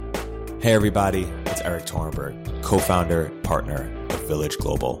Hey everybody, it's Eric Torenberg, co-founder, partner of Village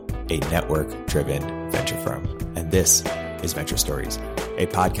Global, a network-driven venture firm. And this is Venture Stories, a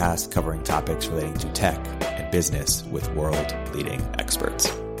podcast covering topics relating to tech and business with world-leading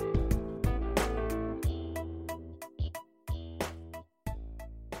experts.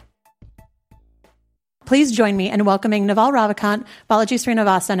 Please join me in welcoming Naval Ravikant, Balaji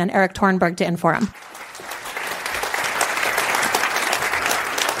Srinivasan, and Eric Torenberg to Inforum.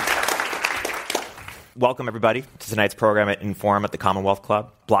 Welcome, everybody, to tonight's program at Inforum at the Commonwealth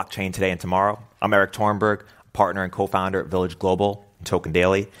Club, Blockchain Today and Tomorrow. I'm Eric Torenberg, partner and co-founder at Village Global and Token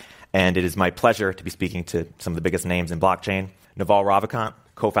Daily, and it is my pleasure to be speaking to some of the biggest names in blockchain. Naval Ravikant,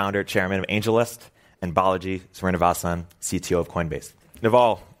 co-founder, chairman of AngelList, and Balaji Srinivasan, CTO of Coinbase.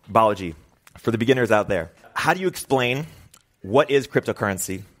 Naval, Balaji, for the beginners out there, how do you explain what is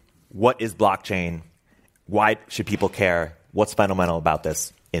cryptocurrency, what is blockchain, why should people care, what's fundamental about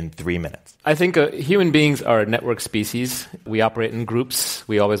this in 3 minutes? I think human beings are a network species. We operate in groups.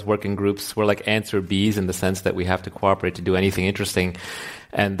 We always work in groups. We're like ants or bees in the sense that we have to cooperate to do anything interesting.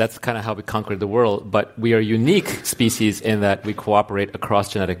 And that's kind of how we conquered the world. But we are a unique species in that we cooperate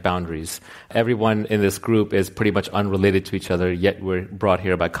across genetic boundaries. Everyone in this group is pretty much unrelated to each other, yet we're brought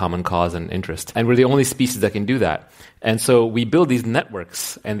here by common cause and interest. And we're the only species that can do that. And so we build these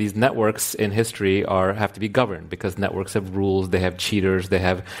networks, and these networks in history have to be governed because networks have rules, they have cheaters, they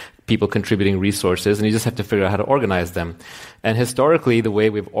have people contributing resources, and you just have to figure out how to organize them. And historically, the way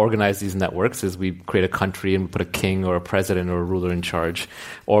we've organized these networks is we create a country and we put a king or a president or a ruler in charge,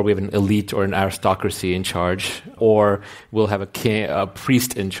 or we have an elite or an aristocracy in charge, or we'll have a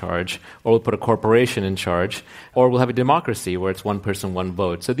priest in charge, or we'll put a corporation in charge, or we'll have a democracy where it's one person, one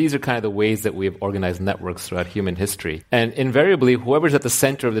vote. So these are kind of the ways that we've organized networks throughout human history. And invariably, whoever's at the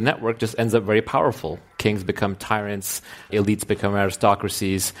center of the network just ends up very powerful. Kings become tyrants, elites become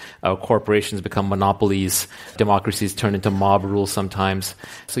aristocracies, corporations become monopolies, democracies turn into mob rule sometimes.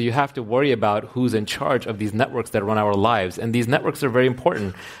 So you have to worry about who's in charge of these networks that run our lives. And these networks are very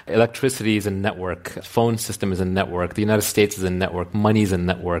important. Electricity is a network. Phone system is a network. The United States is a network. Money is a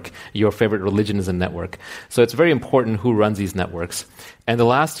network. Your favorite religion is a network. So it's very important who runs these networks. And the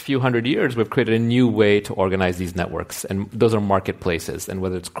last few hundred years, we've created a new way to organize these networks. And those are marketplaces. And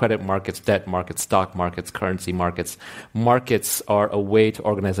whether it's credit markets, debt markets, stock markets, currency markets, markets are a way to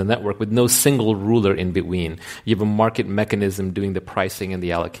organize a network with no single ruler in between. You have a market mechanism doing the pricing and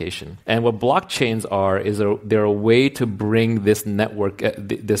the allocation. And what blockchains are is they're a way to bring this network,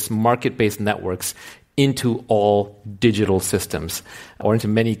 this market-based networks into all digital systems, or into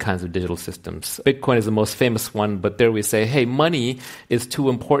many kinds of digital systems. Bitcoin is the most famous one, but there we say, hey, money is too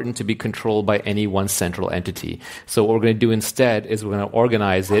important to be controlled by any one central entity. So what we're going to do instead is we're going to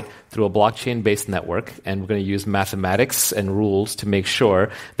organize it through a blockchain-based network, and we're going to use mathematics and rules to make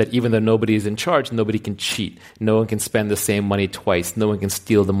sure that even though nobody is in charge, nobody can cheat. No one can spend the same money twice. No one can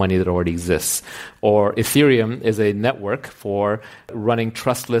steal the money that already exists. Or Ethereum is a network for running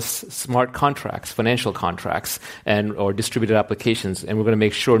trustless smart contracts, financial contracts, or distributed applications. And we're going to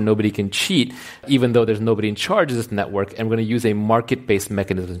make sure nobody can cheat, even though there's nobody in charge of this network, and we're going to use a market-based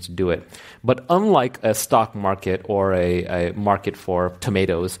mechanism to do it. But unlike a stock market or a market for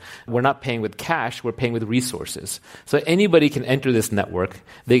tomatoes, we're not paying with cash, we're paying with resources. So anybody can enter this network,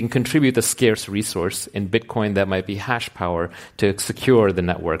 they can contribute a scarce resource. In Bitcoin, that might be hash power to secure the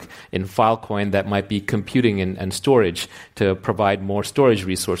network. In Filecoin, that might be computing and storage to provide more storage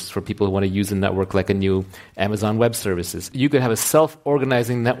resources for people who want to use the network, like a new Amazon Web Services. You could have a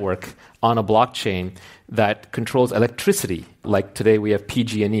self-organizing network on a blockchain that controls electricity. Like today we have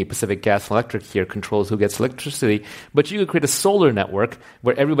PG&E, Pacific Gas and Electric here, controls who gets electricity. But you could create a solar network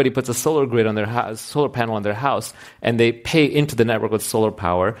where everybody puts a solar grid on their house, solar panel on their house, and they pay into the network with solar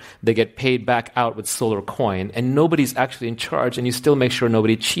power. They get paid back out with solar coin, and nobody's actually in charge, and you still make sure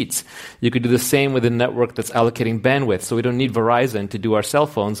nobody cheats. You could do the same with a network that's allocating bandwidth, so we don't need Verizon to do our cell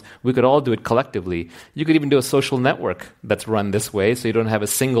phones. We could all do it collectively. You could even do a social network that's run this way, so you don't have a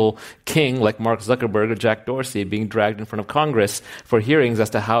single king like Mark Zuckerberg or Jack Dorsey being dragged in front of Congress for hearings as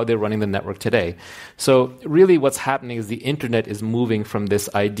to how they're running the network today. So really what's happening is the internet is moving from this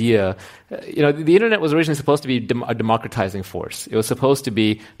idea. The internet was originally supposed to be a democratizing force. It was supposed to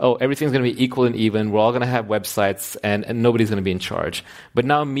be, everything's going to be equal and even. We're all going to have websites and nobody's going to be in charge. But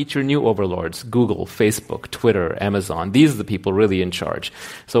now meet your new overlords, Google, Facebook, Twitter, Amazon. These are the people really in charge.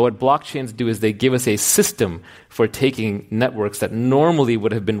 So what blockchains do is they give us a system for taking networks that normally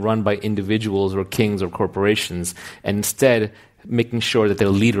would have been run by individuals or kings or corporations and instead making sure that they're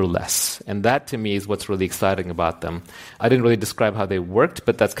leaderless. And that, to me, is what's really exciting about them. I didn't really describe how they worked,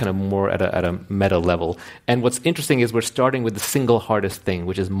 but that's kind of more at a meta level. And what's interesting is we're starting with the single hardest thing,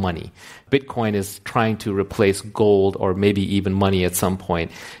 which is money. Bitcoin is trying to replace gold or maybe even money at some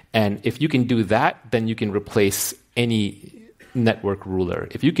point. And if you can do that, then you can replace any network ruler.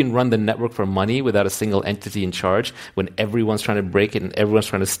 If you can run the network for money without a single entity in charge, when everyone's trying to break it and everyone's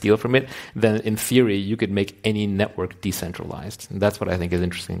trying to steal from it, then in theory, you could make any network decentralized. And that's what I think is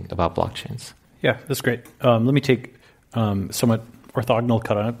interesting about blockchains. Yeah, that's great. Let me take somewhat orthogonal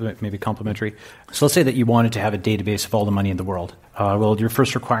cut on it, maybe complementary. So let's say that you wanted to have a database of all the money in the world. Well, your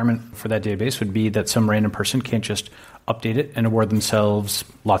first requirement for that database would be that some random person can't just update it and award themselves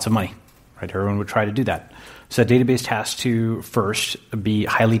lots of money. Right? Everyone would try to do that. So that database has to first be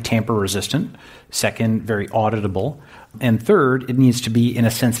highly tamper resistant, second, very auditable, and third, it needs to be, in a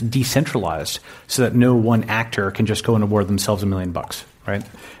sense, decentralized so that no one actor can just go and award themselves $1 million, right?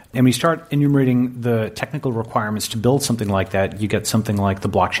 And we start enumerating the technical requirements to build something like that, you get something like the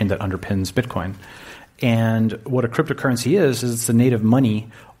blockchain that underpins Bitcoin. And what a cryptocurrency is it's the native money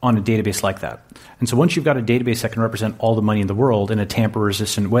on a database like that. And so once you've got a database that can represent all the money in the world in a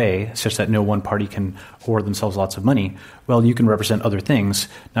tamper-resistant way, such that no one party can award themselves lots of money, well, you can represent other things,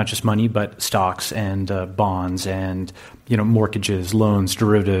 not just money, but stocks and bonds and mortgages, loans,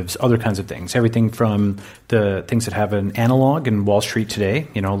 derivatives, other kinds of things. Everything from the things that have an analog in Wall Street today,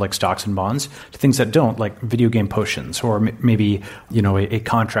 like stocks and bonds, to things that don't, like video game potions or maybe a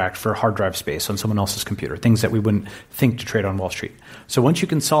contract for hard drive space on someone else's computer, things that we wouldn't think to trade on Wall Street. So once you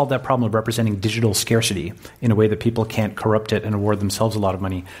can solve that problem of representing digital scarcity in a way that people can't corrupt it and award themselves a lot of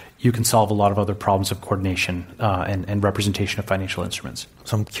money, you can solve a lot of other problems of coordination and representation of financial instruments.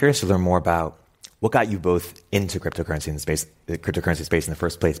 So I'm curious to learn more about what got you both into cryptocurrency space in the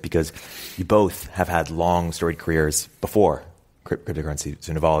first place, because you both have had long storied careers before cryptocurrency.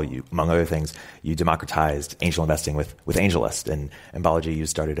 So Naval, you, among other things, you democratized angel investing with AngelList, and Balaji, you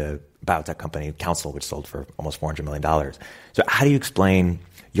started a biotech company, Council, which sold for almost $400 million. So how do you explain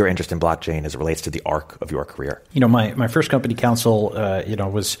your interest in blockchain as it relates to the arc of your career? My first company, Council,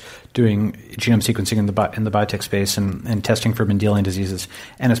 was doing genome sequencing in the biotech space and testing for Mendelian diseases.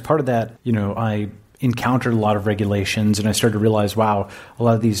 And as part of that, I encountered a lot of regulations, and I started to realize, wow, a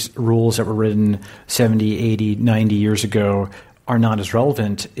lot of these rules that were written 70, 80, 90 years ago are not as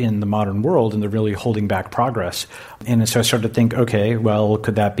relevant in the modern world, and they're really holding back progress. And so I started to think, okay, well,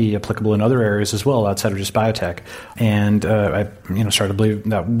 could that be applicable in other areas as well outside of just biotech? And I started to believe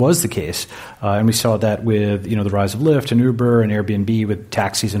that was the case. And we saw that with the rise of Lyft and Uber and Airbnb with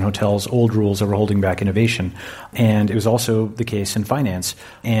taxis and hotels, old rules that were holding back innovation. And it was also the case in finance.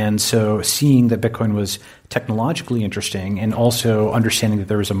 And so seeing that Bitcoin was technologically interesting and also understanding that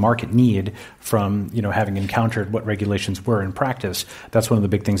there was a market need from, having encountered what regulations were in practice, that's one of the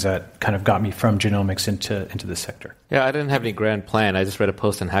big things that kind of got me from genomics into this sector. Yeah, I didn't have any grand plan. I just read a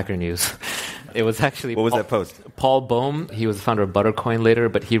post on Hacker News. It was actually... What was that post? Paul Bohm, he was the founder of Buttercoin later,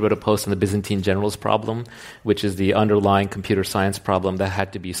 but he wrote a post on the Byzantine generals problem, which is the underlying computer science problem that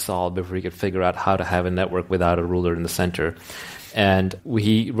had to be solved before he could figure out how to have a network without a ruler in the center. And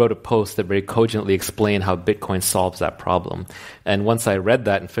he wrote a post that very cogently explained how Bitcoin solves that problem. And once I read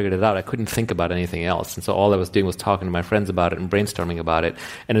that and figured it out, I couldn't think about anything else. And so all I was doing was talking to my friends about it and brainstorming about it.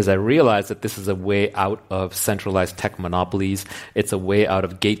 And as I realized that this is a way out of centralized tech monopolies, it's a way out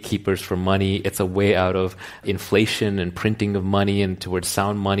of gatekeepers for money, it's a way out of inflation and printing of money and towards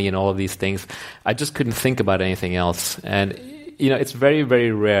sound money and all of these things, I just couldn't think about anything else. And it's very,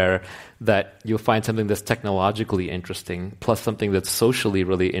 very rare that you'll find something that's technologically interesting, plus something that's socially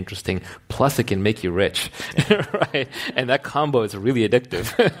really interesting, plus it can make you rich, right? And that combo is really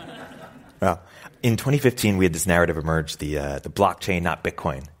addictive. Well, in 2015, we had this narrative emerge, the blockchain, not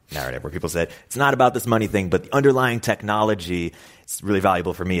Bitcoin narrative, where people said, it's not about this money thing, but the underlying technology is really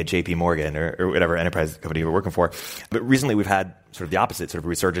valuable for me at JP Morgan or whatever enterprise company we're working for. But recently we've had sort of the opposite, sort of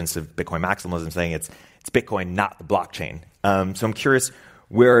resurgence of Bitcoin maximalism, saying it's Bitcoin, not the blockchain. So I'm curious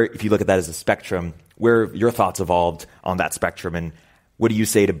where, if you look at that as a spectrum, where your thoughts evolved on that spectrum, and what do you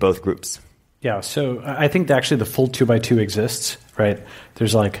say to both groups? Yeah, so I think that actually the full 2x2 exists, right?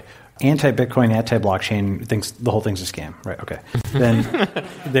 There's like anti-Bitcoin, anti-blockchain, thinks the whole thing's a scam, right? Okay. Then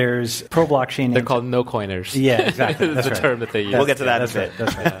there's pro-blockchain. They're called no-coiners. Yeah, exactly. That's the term that they use. We'll get to that in a bit.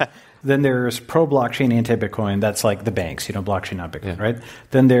 That's right. Then there's pro-blockchain, anti-Bitcoin. That's like the banks, blockchain, not Bitcoin, right?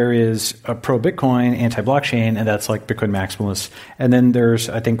 Then there is a pro-Bitcoin, anti-blockchain, and that's like Bitcoin maximalists. And then there's,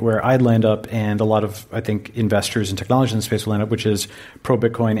 I think, where I'd land up, and a lot of, I think, investors and technologists in the space will land up, which is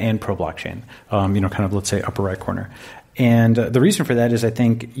pro-Bitcoin and pro-blockchain, kind of, let's say, upper right corner. And the reason for that is I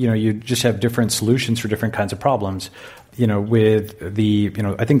think, you just have different solutions for different kinds of problems. with the,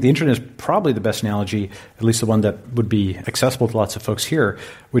 I think the internet is probably the best analogy, at least the one that would be accessible to lots of folks here,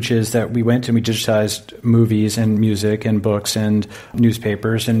 which is that we went and we digitized movies and music and books and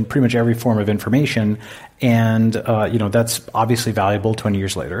newspapers and pretty much every form of information. And, that's obviously valuable 20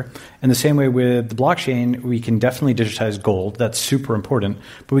 years later. In the same way with the blockchain, we can definitely digitize gold. That's super important.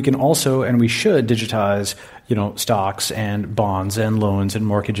 But we can also, and we should digitize, stocks and bonds and loans and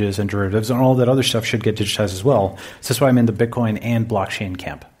mortgages and derivatives, and all that other stuff should get digitized as well. So that's why I'm in the Bitcoin and blockchain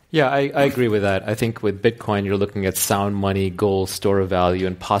camp. Yeah, I agree with that. I think with Bitcoin, you're looking at sound money, gold, store of value,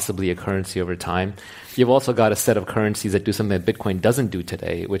 and possibly a currency over time. You've also got a set of currencies that do something that Bitcoin doesn't do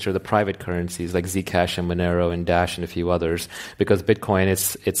today, which are the private currencies like Zcash and Monero and Dash and a few others. Because Bitcoin,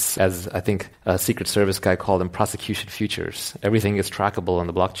 it's as I think a Secret Service guy called them, prosecution futures. Everything is trackable on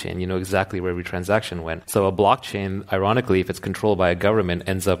the blockchain. You know exactly where every transaction went. So a blockchain, ironically, if it's controlled by a government,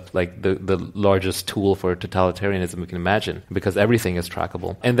 ends up like the largest tool for totalitarianism we can imagine, because everything is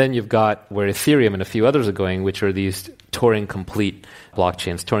trackable. And then you've got where Ethereum and a few others are going, which are these Turing-complete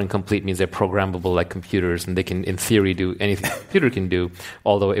blockchains. Turing-complete means they're programmable like computers, and they can, in theory, do anything a computer can do,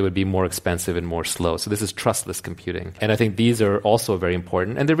 although it would be more expensive and more slow. So this is trustless computing. And I think these are also very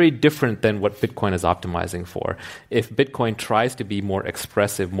important, and they're very different than what Bitcoin is optimizing for. If Bitcoin tries to be more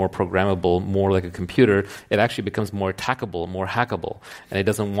expressive, more programmable, more like a computer, it actually becomes more attackable, more hackable, and it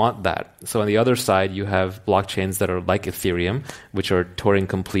doesn't want that. So on the other side, you have blockchains that are like Ethereum, which are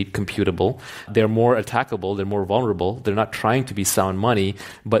Turing-complete, computable. They're more attackable, they're more vulnerable. They're not trying to be sound money,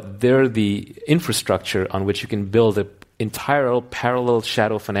 but they're the infrastructure on which you can build an entire parallel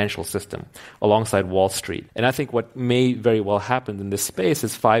shadow financial system alongside Wall Street. And I think what may very well happen in this space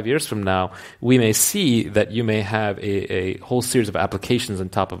is 5 years from now, we may see that you may have a whole series of applications on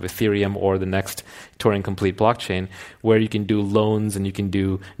top of Ethereum or the next Turing-complete blockchain where you can do loans and you can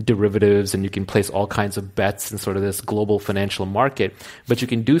do derivatives and you can place all kinds of bets in sort of this global financial market. But you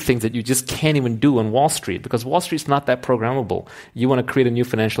can do things that you just can't even do on Wall Street because Wall Street's not that programmable. You want to create a new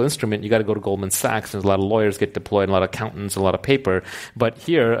financial instrument, you got to go to Goldman Sachs, and a lot of lawyers get deployed, and a lot of accountants, a lot of paper. But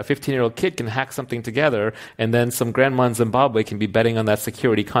here, a 15-year-old kid can hack something together, and then some grandma in Zimbabwe can be betting on that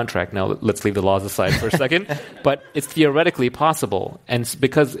security contract. Now, let's leave the laws aside for a second. But it's theoretically possible. And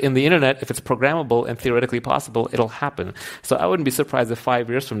because in the internet, if it's programmable and theoretically possible, it'll happen. So I wouldn't be surprised if 5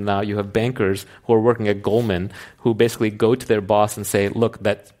 years from now you have bankers who are working at Goldman who basically go to their boss and say, look,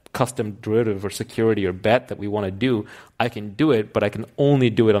 that custom derivative or security or bet that we want to do, I can do it, but I can only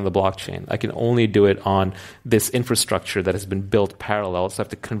do it on the blockchain. I can only do it on this infrastructure that has been built parallel. So I have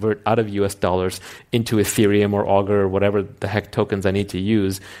to convert out of US dollars into Ethereum or Augur or whatever the heck tokens I need to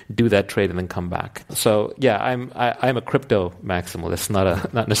use, do that trade, and then come back. So yeah, I'm a crypto maximalist,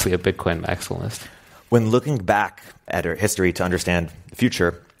 not necessarily a Bitcoin maximalist. When looking back at our history to understand the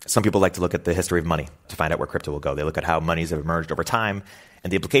future, some people like to look at the history of money to find out where crypto will go. They look at how monies have emerged over time,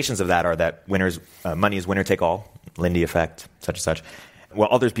 and the implications of that are that money is winner take all, Lindy effect, such and such. While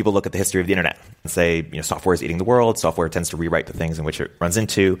others people look at the history of the internet and say, software is eating the world, software tends to rewrite the things in which it runs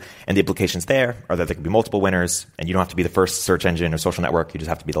into, and the implications there are that there can be multiple winners, and you don't have to be the first search engine or social network, you just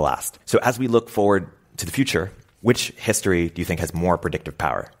have to be the last. So as we look forward to the future, which history do you think has more predictive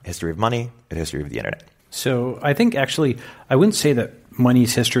power? The history of money or the history of the internet? So I think actually, I wouldn't say that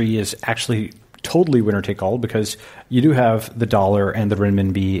money's history is actually totally winner take all, because you do have the dollar and the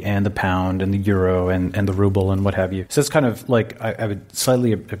renminbi and the pound and the euro and the ruble and what have you. So it's kind of like I would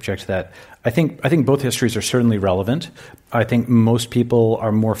slightly object to that. I think both histories are certainly relevant. I think most people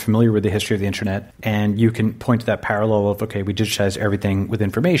are more familiar with the history of the internet, and you can point to that parallel of, okay, we digitize everything with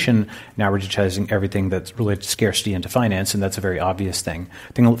information. Now we're digitizing everything that's related to scarcity and to finance, and that's a very obvious thing.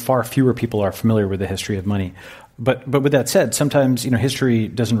 I think far fewer people are familiar with the history of money. But with that said, sometimes history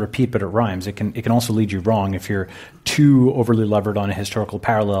doesn't repeat, but it rhymes. It can also lead you wrong if you're too overly levered on a historical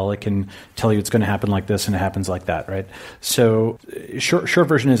parallel. It can tell you it's going to happen like this and it happens like that, right? So short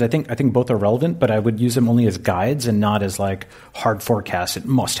version is I think both are relevant, but I would use them only as guides and not as like hard forecasts. It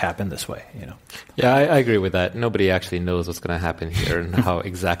must happen this way, Yeah, I agree with that. Nobody actually knows what's going to happen here and how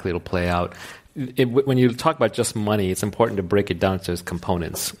exactly it'll play out. When you talk about just money, it's important to break it down to its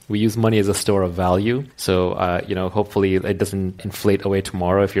components. We use money as a store of value. So, hopefully it doesn't inflate away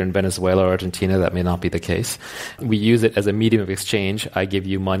tomorrow. If you're in Venezuela or Argentina, that may not be the case. We use it as a medium of exchange. I give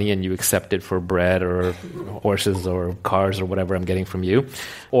you money and you accept it for bread or horses or cars or whatever I'm getting from you.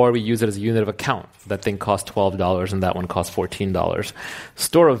 Or we use it as a unit of account. That thing costs $12 and that one costs $14.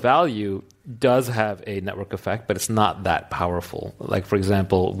 Store of value does have a network effect, but it's not that powerful. Like, for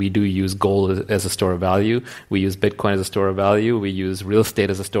example, we do use gold as a store of value. We use Bitcoin as a store of value. We use real estate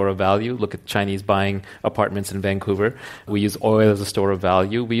as a store of value. Look at Chinese buying apartments in Vancouver. We use oil as a store of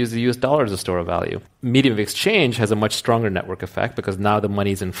value. We use the US dollar as a store of value. Medium of exchange has a much stronger network effect because now the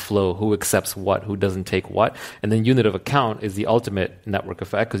money's in flow. Who accepts what? Who doesn't take what? And then unit of account is the ultimate network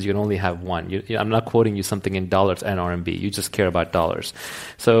effect because you can only have one. I'm not quoting you something in dollars and RMB. You just care about dollars.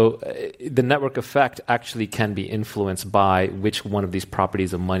 So the network effect actually can be influenced by which one of these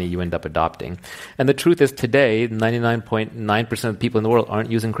properties of money you end up adopting. And the truth is today, 99.9% of people in the world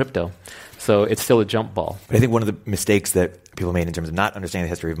aren't using crypto. So it's still a jump ball. But I think one of the mistakes that people made in terms of not understanding the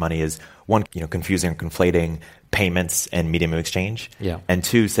history of money is, one, confusing or conflating payments and medium of exchange. Yeah. And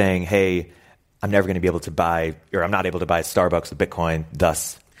two, saying, hey, I'm never going to be able to buy, or I'm not able to buy Starbucks with Bitcoin,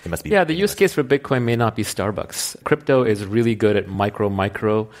 thus it must be. Yeah, the use case for Bitcoin may not be Starbucks. Crypto is really good at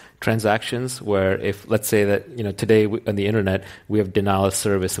micro transactions where if, let's say that, today on the internet, we have denial of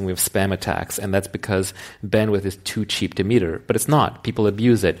service and we have spam attacks, and that's because bandwidth is too cheap to meter. But it's not. People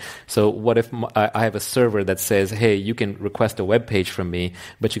abuse it. So what if I have a server that says, hey, you can request a web page from me,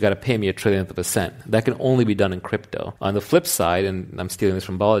 but you got to pay me a trillionth of a cent? That can only be done in crypto. On the flip side, and I'm stealing this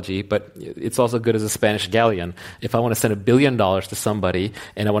from Balaji, but it's also good as a Spanish galleon. If I want to send $1 billion to somebody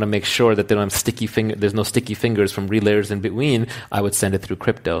and I want to make sure that they don't have there's no sticky fingers from relayers in between, I would send it through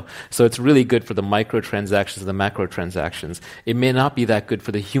crypto. So it's really good for the micro transactions and the macro transactions. It may not be that good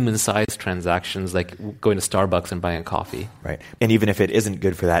for the human-sized transactions, like going to Starbucks and buying a coffee. Right. And even if it isn't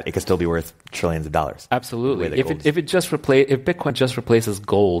good for that, it could still be worth trillions of dollars. Absolutely. If Bitcoin just replaces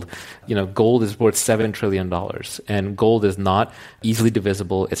gold, gold is worth $7 trillion. And gold is not easily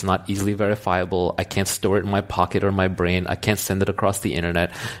divisible. It's not easily verifiable. I can't store it in my pocket or my brain. I can't send it across the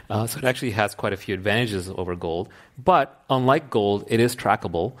internet. So it actually has quite a few advantages over gold. But unlike gold, it is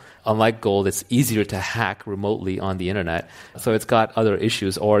trackable. Unlike gold, it's easier to hack remotely on the internet. So it's got other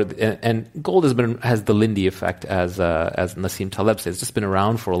issues. And gold has the Lindy effect, as Nassim Taleb says. It's just been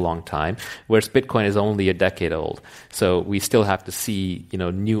around for a long time, whereas Bitcoin is only a decade old. So we still have to see,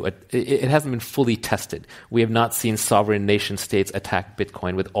 it hasn't been fully tested. We have not seen sovereign nation states attack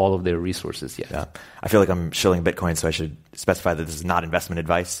Bitcoin with all of their resources yet. Yeah. I feel like I'm shilling Bitcoin, so I should specify that this is not investment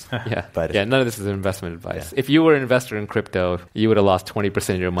advice. None of this is investment advice. Yeah. If you were an investor in crypto, you would have lost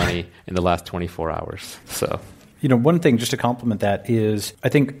 20% of your money in the last 24 hours. So, one thing just to complement that is, I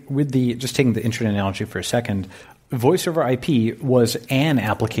think with just taking the internet analogy for a second, voice over IP was an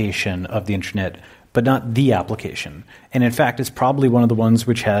application of the internet, but not the application. And in fact, it's probably one of the ones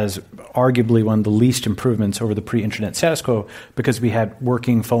which has arguably one of the least improvements over the pre-internet status quo because we had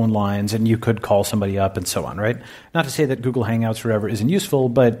working phone lines and you could call somebody up and so on, right? Not to say that Google Hangouts or whatever isn't useful,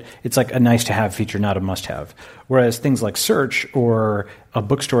 but it's like a nice-to-have feature, not a must-have. Whereas things like search or a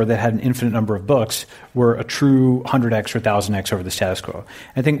bookstore that had an infinite number of books were a true 100x or 1000x over the status quo.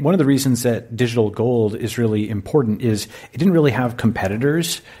 I think one of the reasons that digital gold is really important is it didn't really have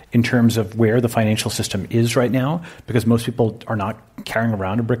competitors in terms of where the financial system is right now, because most people are not carrying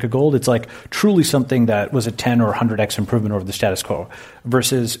around a brick of gold. It's like truly something that was a 10 or 100x improvement over the status quo.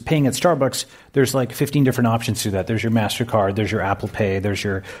 Versus paying at Starbucks, there's like 15 different options to that. There's your MasterCard, there's your Apple Pay, there's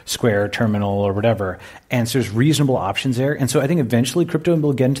your Square terminal or whatever. And so there's reasonable options there. And so I think eventually crypto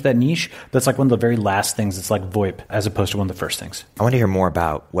will get into that niche. That's like one of the very last things. It's like VoIP as opposed to one of the first things. I want to hear more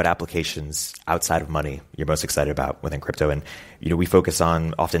about what applications outside of money you're most excited about within crypto. And, we focus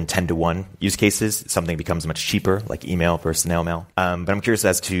on often 10-to-1 use cases. Something becomes much cheaper, like email versus snail mail. But I'm curious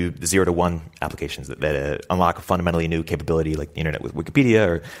as to the 0-to-1 applications that unlock a fundamentally new capability, like the internet with Wikipedia,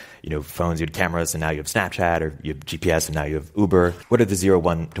 or, phones, you had cameras, and now you have Snapchat, or you have GPS, and now you have Uber. What are the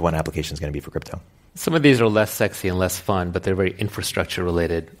 0-to-1 applications going to be for crypto? Some of these are less sexy and less fun, but they're very infrastructure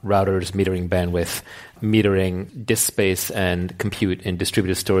related. Routers, metering bandwidth, metering disk space and compute in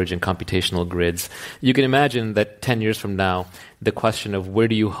distributed storage and computational grids. You can imagine that 10 years from now, the question of where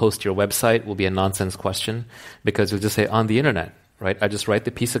do you host your website will be a nonsense question, because you'll just say on the internet. Right? I just write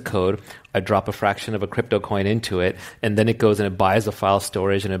the piece of code, I drop a fraction of a crypto coin into it, and then it goes and it buys the file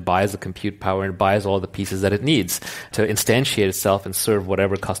storage and it buys the compute power and it buys all the pieces that it needs to instantiate itself and serve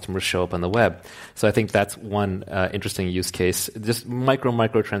whatever customers show up on the web. So I think that's one interesting use case. Just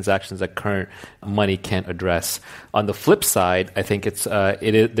micro transactions that current money can't address. On the flip side, I think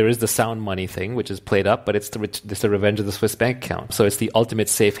there is the sound money thing, which is played up, but it's the revenge of the Swiss bank account. So it's the ultimate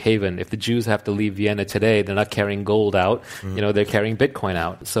safe haven. If the Jews have to leave Vienna today, they're not carrying gold out. They're carrying Bitcoin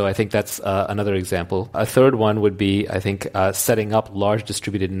out. So I think that's another example. A third one would be, I think, setting up large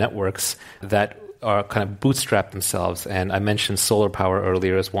distributed networks that are kind of bootstrap themselves. And I mentioned solar power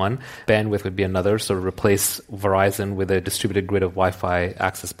earlier as one. Bandwidth would be another, so replace Verizon with a distributed grid of Wi-Fi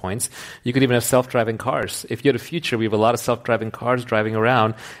access points. You could even have self-driving cars. If you had a future, we have a lot of self-driving cars driving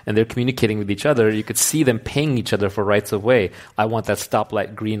around, and they're communicating with each other. You could see them paying each other for rights of way. I want that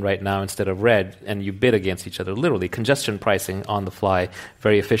stoplight green right now instead of red, and you bid against each other, literally. Congestion pricing on the fly,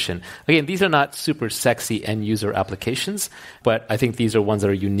 very efficient. Again, these are not super sexy end-user applications, but I think these are ones that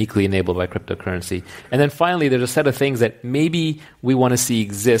are uniquely enabled by cryptocurrency. And then finally, there's a set of things that maybe we want to see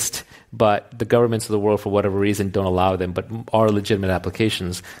exist, but the governments of the world, for whatever reason, don't allow them, but are legitimate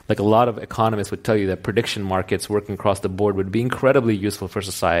applications. Like a lot of economists would tell you that prediction markets working across the board would be incredibly useful for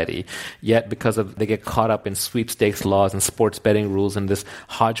society. Yet, because of they get caught up in sweepstakes laws and sports betting rules and this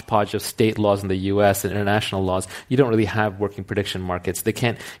hodgepodge of state laws in the U.S. and international laws, you don't really have working prediction markets. They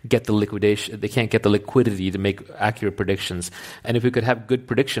can't get the liquidity to make accurate predictions. And if we could have good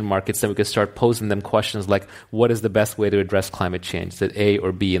prediction markets, then we could start posing them questions like, what is the best way to address climate change? Is it A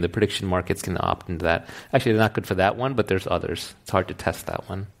or B? And the prediction markets can opt into that. Actually, they're not good for that one, but there's others. It's hard to test that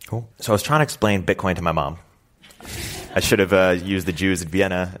one. Cool. So I was trying to explain Bitcoin to my mom. I should have used the Jews in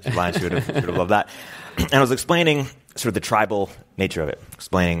Vienna. She would have loved that. And I was explaining sort of the tribal nature of it,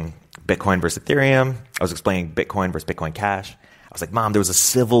 explaining Bitcoin versus Ethereum. I was explaining Bitcoin versus Bitcoin Cash. I was like, Mom, there was a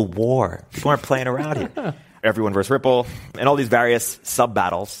civil war. People aren't playing around here. Everyone versus Ripple, and all these various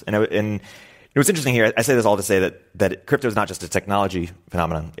sub-battles. And it was interesting here. I say this all to say that crypto is not just a technology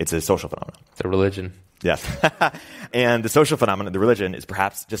phenomenon. It's a social phenomenon. It's a religion. Yes. And the social phenomenon, the religion, is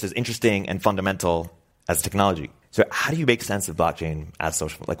perhaps just as interesting and fundamental as technology. So how do you make sense of blockchain as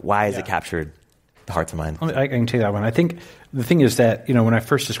social? Like, why is it captured the hearts and minds? I can take that one. I think the thing is that, when I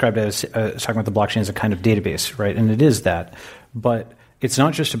first described it as talking about the blockchain as a kind of database, right? And it is that. But it's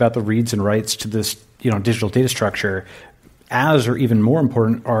not just about the reads and writes to this, digital data structure. As or even more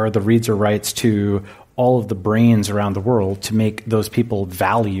important are the reads or writes to all of the brains around the world to make those people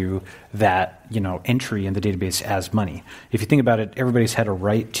value that, entry in the database as money. If you think about it, everybody's had a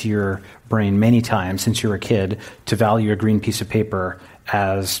right to your brain many times since you were a kid to value a green piece of paper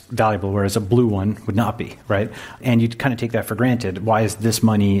as valuable, whereas a blue one would not be, right? And you kind of take that for granted. Why is this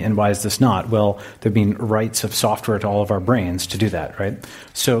money and why is this not? Well, there have been rights of software to all of our brains to do that, right?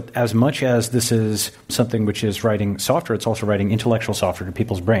 So as much as this is something which is writing software, it's also writing intellectual software to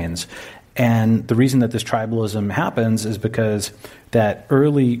people's brains. And the reason that this tribalism happens is because that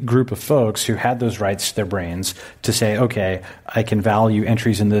early group of folks who had those rights to their brains to say, okay, I can value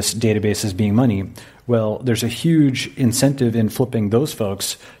entries in this database as being money. Well, there's a huge incentive in flipping those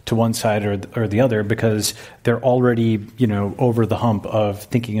folks to one side or the other because they're already, over the hump of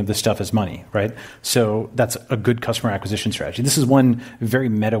thinking of this stuff as money, right? So that's a good customer acquisition strategy. This is one very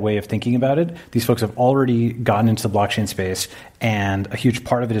meta way of thinking about it. These folks have already gotten into the blockchain space, and a huge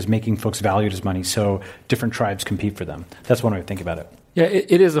part of it is making folks valued as money. So different tribes compete for them. That's one way to think about it. Yeah,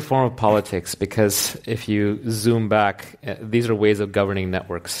 it is a form of politics because if you zoom back, these are ways of governing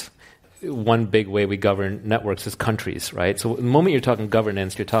networks. One big way we govern networks is countries, right? So the moment you're talking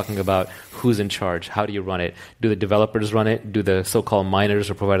governance, you're talking about who's in charge, how do you run it? Do the developers run it? Do the so-called miners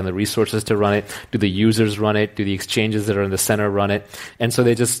who are providing the resources to run it? Do the users run it? Do the exchanges that are in the center run it? And so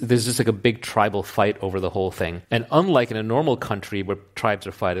there's just like a big tribal fight over the whole thing. And unlike in a normal country where tribes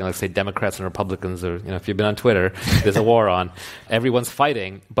are fighting, like say Democrats and Republicans, or if you've been on Twitter, there's a war on. Everyone's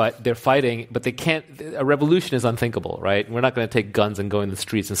fighting, but they're fighting, but they can't. A revolution is unthinkable, right? We're not going to take guns and go in the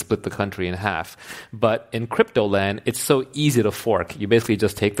streets and split the country in half. But in crypto land, it's so easy to fork. You basically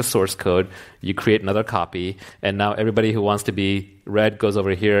just take the source code, you create another copy, and now everybody who wants to be red goes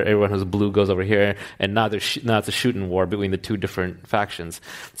over here, everyone who's blue goes over here, and now it's a shooting war between the two different factions.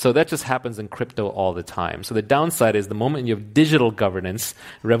 So that just happens in crypto all the time. So the downside is the moment you have digital governance,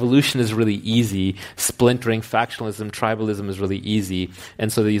 revolution is really easy, splintering, factionalism, tribalism is really easy,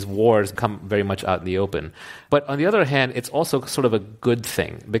 and so these wars come very much out in the open. But on the other hand, it's also sort of a good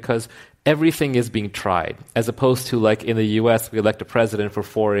thing because everything is being tried, as opposed to like in the U.S., we elect a president for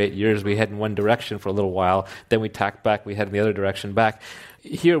 4 or 8 years, we head in one direction for a little while, then we tack back, we head in the other direction back.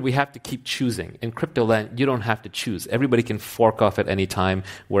 Here, we have to keep choosing. In crypto land, you don't have to choose. Everybody can fork off at any time,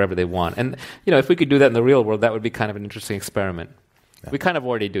 wherever they want. And, if we could do that in the real world, that would be kind of an interesting experiment. Yeah. We kind of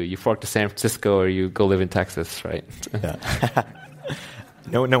already do. You fork to San Francisco or you go live in Texas, right? Yeah.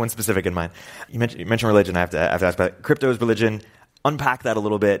 No one specific in mind. You mentioned religion. I have to ask about it. Crypto is religion. Unpack that a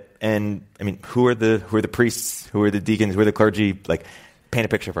little bit. And who are the priests? Who are the deacons? Who are the clergy? Like, paint a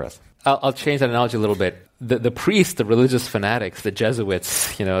picture for us. I'll change that analogy a little bit. The priests, the religious fanatics, the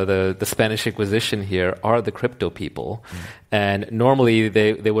Jesuits, the Spanish Inquisition here are the crypto people. And normally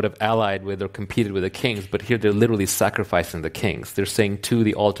they would have allied with or competed with the kings, but here they're literally sacrificing the kings. They're saying to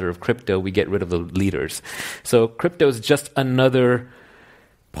the altar of crypto, we get rid of the leaders. So crypto is just another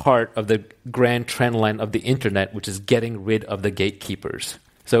part of the grand trend line of the internet, which is getting rid of the gatekeepers.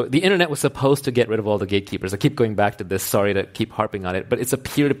 So the internet was supposed to get rid of all the gatekeepers. I keep going back to this, sorry to keep harping on it, but it's a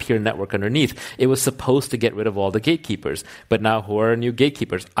peer-to-peer network underneath. It was supposed to get rid of all the gatekeepers. But now who are new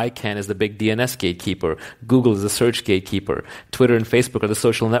gatekeepers? ICANN is the big DNS gatekeeper. Google is the search gatekeeper. Twitter and Facebook are the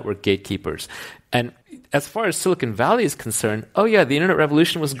social network gatekeepers. And as far as Silicon Valley is concerned, oh yeah, the internet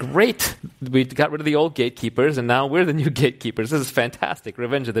revolution was great. We got rid of the old gatekeepers, and now we're the new gatekeepers. This is fantastic,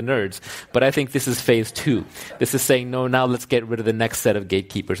 revenge of the nerds. But I think this is phase 2. This is saying, no, now let's get rid of the next set of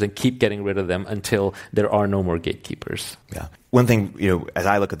gatekeepers and keep getting rid of them until there are no more gatekeepers. Yeah. One thing, as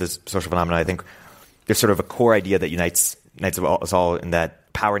I look at this social phenomenon, I think there's sort of a core idea that unites us all in that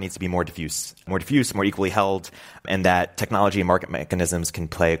power needs to be more diffuse, more equally held, and that technology and market mechanisms can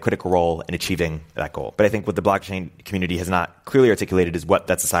play a critical role in achieving that goal. But I think what the blockchain community has not clearly articulated is what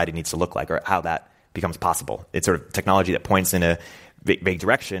that society needs to look like or how that becomes possible. It's sort of technology that points in a vague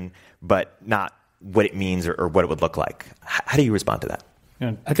direction, but not what it means or what it would look like. How do you respond to that?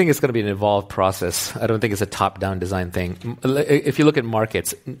 I think it's going to be an evolved process. I don't think it's a top-down design thing. If you look at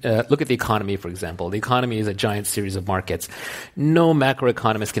markets, look at the economy, for example. The economy is a giant series of markets. No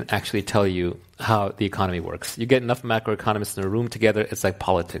macroeconomist can actually tell you how the economy works. You get enough macroeconomists in a room together, it's like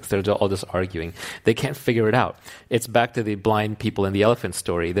politics. They're all just arguing. They can't figure it out. It's back to the blind people in the elephant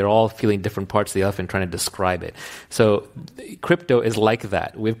story. They're all feeling different parts of the elephant trying to describe it. So crypto is like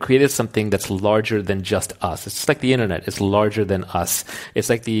that. We've created something that's larger than just us. It's just like the internet. It's larger than us. It's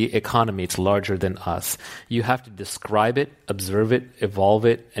like the economy. It's larger than us. You have to describe it, observe it, evolve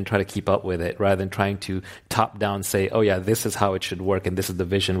it, and try to keep up with it rather than trying to top down say, oh yeah, this is how it should work and this is the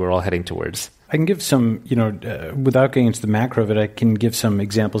vision we're all heading towards. I can give some, without getting into the macro of it, I can give some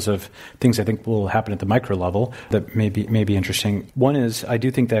examples of things I think will happen at the micro level that may be interesting. One is I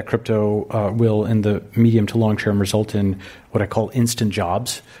do think that crypto will, in the medium to long term, result in what I call instant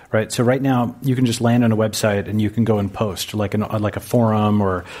jobs, right? So right now, you can just land on a website and you can go and post, like a forum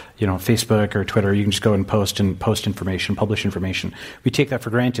or Facebook or Twitter. You can just go and post information, publish information. We take that for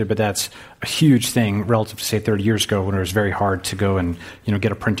granted, but that's a huge thing relative to, say, 30 years ago when it was very hard to go and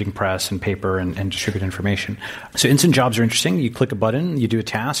get a printing press and paper and distribute information. So instant jobs are interesting. You click a button, you do a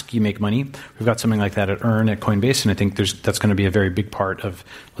task, you make money. We've got something like that at Earn at Coinbase, and I think that's going to be a very big part of,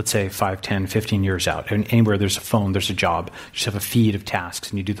 let's say, 5, 10, 15 years out. And anywhere there's a phone, there's a job. You just have a feed of tasks,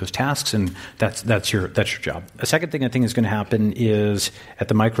 and you do those tasks, and that's your job. A second thing I think is going to happen is at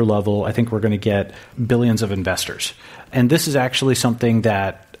the micro level, I think we're going to get billions of investors. And this is actually something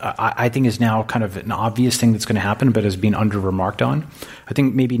that I think is now kind of an obvious thing that's going to happen, but has been under-remarked on. I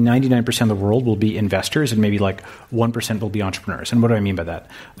think maybe 99% of the world will be investors and maybe like 1% will be entrepreneurs. And what do I mean by that?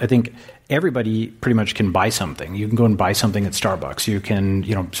 I think everybody pretty much can buy something. You can go and buy something at Starbucks. You can,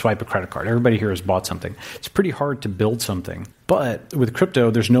 swipe a credit card. Everybody here has bought something. It's pretty hard to build something. But with crypto,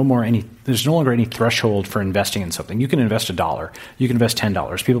 there's no longer any threshold for investing in something. You can invest $1. You can invest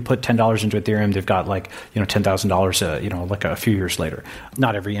 $10. People put $10 into Ethereum. They've got $10,000, like a few years later.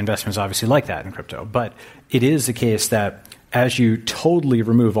 Not every investment is obviously like that in crypto, but it is the case that as you totally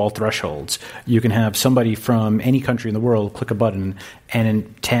remove all thresholds, you can have somebody from any country in the world click a button, and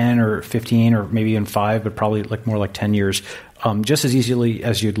in 10 or 15 or maybe in 5, but probably more like 10 years, just as easily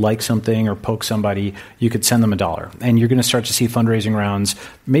as you'd like something or poke somebody, you could send them $1. And you're going to start to see fundraising rounds,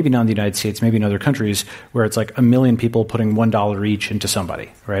 maybe not in the United States, maybe in other countries, where it's like 1 million people putting $1 each into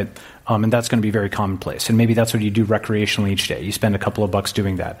somebody, right? And that's going to be very commonplace. And maybe that's what you do recreationally each day. You spend a couple of bucks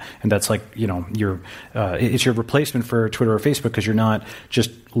doing that. And that's like, it's your replacement for Twitter or Facebook because you're not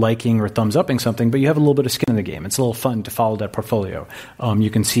just liking or thumbs upping something, but you have a little bit of skin in the game. It's a little fun to follow that portfolio. You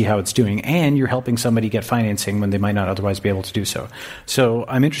can see how it's doing. And you're helping somebody get financing when they might not otherwise be able to do so. So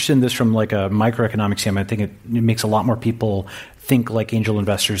I'm interested in this from like a microeconomic standpoint. I think it makes a lot more people think like angel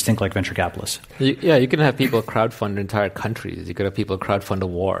investors, think like venture capitalists. You can have people crowdfund entire countries. You could have people crowdfund a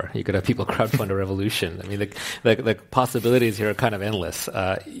war. You could have people crowdfund a revolution. I mean, the possibilities here are kind of endless.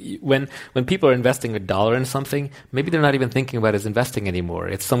 When people are investing $1 in something, maybe they're not even thinking about it as investing anymore.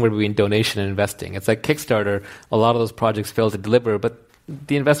 It's somewhere between donation and investing. It's like Kickstarter. A lot of those projects fail to deliver, but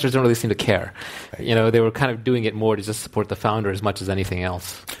the investors don't really seem to care. Right. They were kind of doing it more to just support the founder as much as anything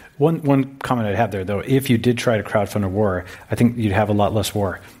else. One comment I'd have there, though, if you did try to crowdfund a war, I think you'd have a lot less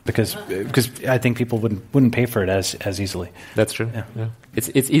war because I think people wouldn't pay for it as easily. That's true. Yeah. It's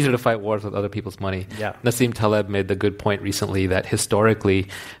easier to fight wars with other people's money. Yeah. Nassim Taleb made the good point recently that historically,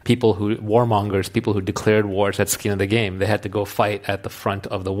 warmongers, people who declared wars had skin in the game. They had to go fight at the front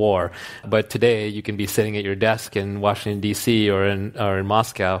of the war. But today, you can be sitting at your desk in Washington, D.C. or in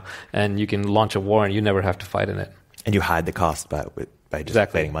Moscow, and you can launch a war and you never have to fight in it. And you hide the cost by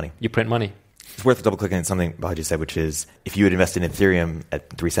just creating money. You print money. It's worth double-clicking on something Balaji said, which is if you had invested in Ethereum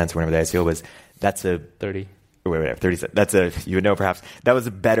at 3 cents, whenever the ICO was, that's a 30. Wait, 30 cents. You would know perhaps that was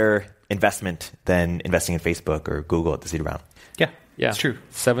a better investment than investing in Facebook or Google at the seed round. Yeah, it's true.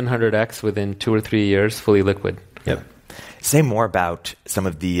 700x within 2 or 3 years, fully liquid. Yep. Say more about some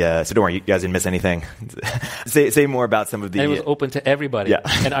of the. So don't worry, you guys didn't miss anything. say more about some of the. And it was open to everybody. Yeah.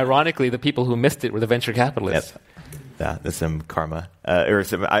 And ironically, the people who missed it were the venture capitalists. Yep. Yeah, there's some karma or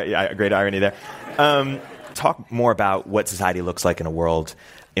some great irony there. Talk more about what society looks like in a world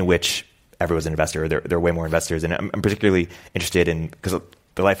in which everyone's an investor. There are way more investors, and I'm particularly interested in because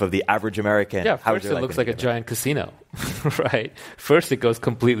the life of the average American. Yeah, first it looks like a giant casino, right? First it goes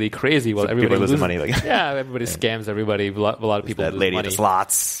completely crazy while everybody loses money. Everybody scams everybody. A lot of people that lose lady money. at the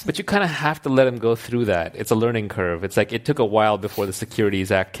slots. But you kind of have to let them go through that. It's a learning curve. It's like it took a while before the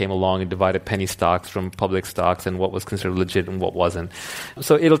Securities Act came along and divided penny stocks from public stocks and what was considered legit and what wasn't.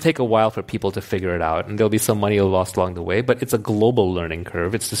 So it'll take a while for people to figure it out, and there'll be some money lost along the way, but it's a global learning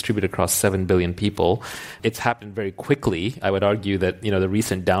curve. It's distributed across 7 billion people. It's happened very quickly. I would argue that, the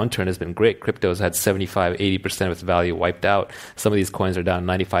recent downturn has been great. Crypto's had 75-80% of its value wiped out. Some of these coins are down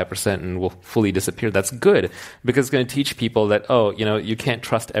 95% and will fully disappear. That's good because it's going to teach people that, you can't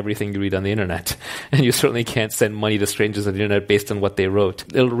trust everything you read on the internet. And you certainly can't send money to strangers on the internet based on what they wrote.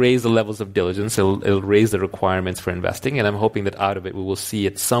 It'll raise the levels of diligence. It'll raise the requirements for investing. And I'm hoping that out of it, we will see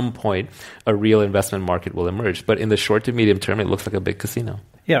at some point a real investment market will emerge. But in the short to medium term, it looks like a big casino.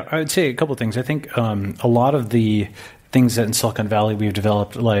 Yeah, I would say a couple of things. I think a lot of the things that in Silicon Valley we've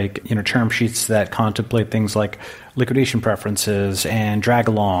developed, like term sheets that contemplate things like liquidation preferences and drag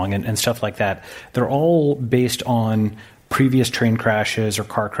along and stuff like that, they're all based on previous train crashes or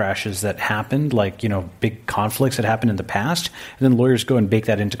car crashes that happened, like, big conflicts that happened in the past. And then lawyers go and bake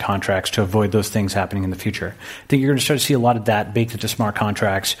that into contracts to avoid those things happening in the future. I think you're going to start to see a lot of that baked into smart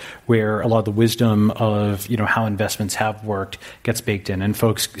contracts where a lot of the wisdom of, how investments have worked gets baked in and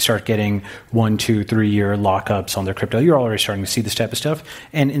folks start getting 1, 2, 3 year lockups on their crypto. You're already starting to see this type of stuff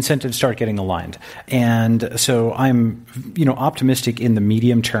and incentives start getting aligned. And so I'm, optimistic in the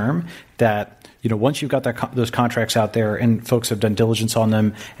medium term that once you've got those contracts out there and folks have done diligence on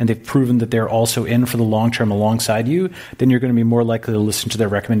them and they've proven that they're also in for the long term alongside you, then you're going to be more likely to listen to their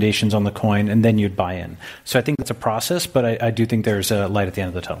recommendations on the coin and then you'd buy in. So I think that's a process, but I do think there's a light at the end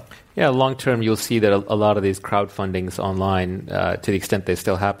of the tunnel. Yeah, long term, you'll see that a lot of these crowdfundings online, to the extent they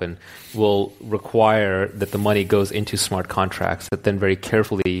still happen, will require that the money goes into smart contracts that then very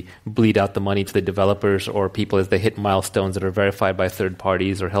carefully bleed out the money to the developers or people as they hit milestones that are verified by third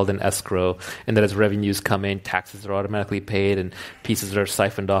parties or held in escrow, and that as revenues come in, taxes are automatically paid and pieces are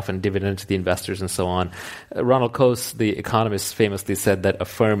siphoned off and dividended to the investors and so on. Ronald Coase, the economist, famously said that a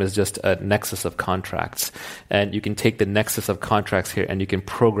firm is just a nexus of contracts. And you can take the nexus of contracts here and you can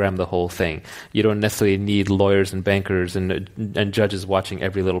program the whole thing. You don't necessarily need lawyers and bankers and judges watching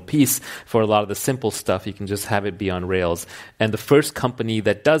every little piece. For a lot of the simple stuff, you can just have it be on Rails. And the first company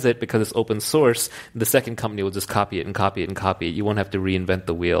that does it, because it's open source, the second company will just copy it and copy it and copy it. You won't have to reinvent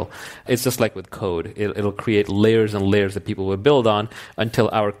the wheel. It's just like with code. It'll create layers and layers that people will build on until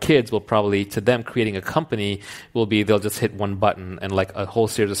our kids will probably, to them, creating a company will be, they'll just hit one button and like a whole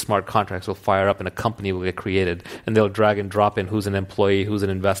series of smart contracts will fire up and a company will get created. And they'll drag and drop in who's an employee, who's an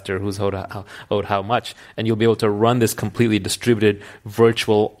investor, who's owed how much. And you'll be able to run this completely distributed,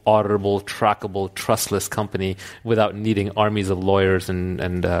 virtual, auditable, trackable, trustless company without needing armies of lawyers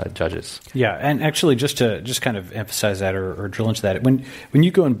and judges. Yeah, and actually just to kind of emphasize that or drill into that, when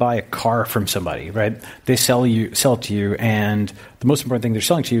you go and buy a car from somebody, right, they sell it to you, and the most important thing they're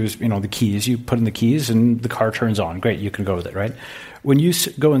selling to you is, the keys. You put in the keys and the car turns on. Great, you can go with it, right? When you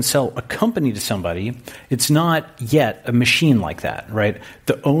go and sell a company to somebody, it's not yet a machine like that, right?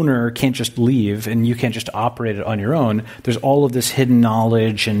 The owner can't just leave and you can't just operate it on your own. There's all of this hidden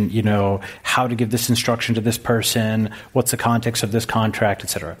knowledge and, how to give this instruction to this person, what's the context of this contract,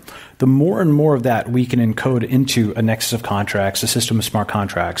 etc. The more and more of that we can encode into a nexus of contracts, a system of smart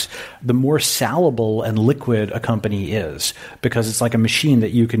contracts, the more salable and liquid a company is, because it's like a machine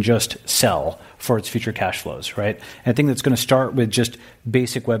that you can just sell for its future cash flows, right? And I think that's going to start with just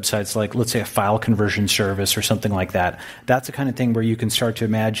basic websites like, let's say, a file conversion service or something like that. That's the kind of thing where you can start to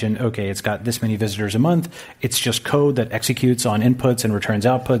imagine, okay, it's got this many visitors a month. It's just code that executes on inputs and returns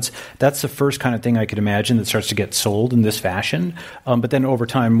outputs. That's the first kind of thing I could imagine that starts to get sold in this fashion. But then over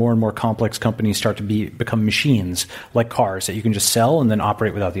time, more and more complex companies start to become machines like cars that you can just sell and then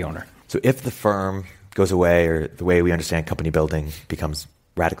operate without the owner. So if the firm goes away or the way we understand company building becomes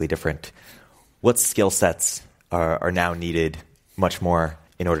radically different, what skill sets are now needed much more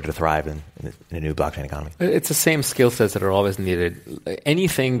in order to thrive in a new blockchain economy? It's the same skill sets that are always needed.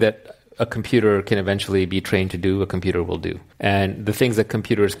 Anything that a computer can eventually be trained to do, a computer will do. And the things that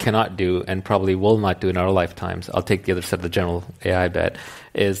computers cannot do and probably will not do in our lifetimes, I'll take the other side of the general AI bet,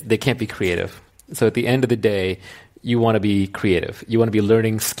 is they can't be creative. So at the end of the day, you want to be creative. You want to be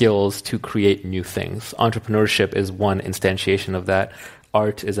learning skills to create new things. Entrepreneurship is one instantiation of that.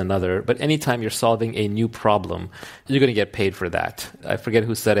 Art is another. But anytime you're solving a new problem, you're going to get paid for that. I forget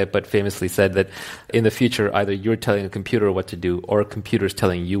who said it, but famously said that in the future, either you're telling a computer what to do or a computer's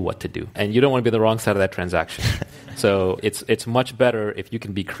telling you what to do. And you don't want to be on the wrong side of that transaction. So it's much better if you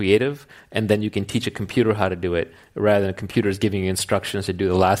can be creative and then you can teach a computer how to do it rather than computers giving you instructions to do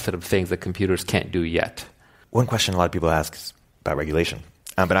the last set of things that computers can't do yet. One question a lot of people ask is about regulation.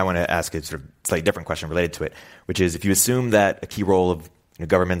 But I want to ask a sort of slightly different question related to it, which is if you assume that a key role of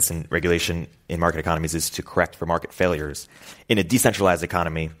governments and regulation in market economies is to correct for market failures, in a decentralized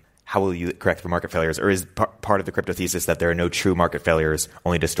economy, how will you correct for market failures? Or is part of the crypto thesis that there are no true market failures,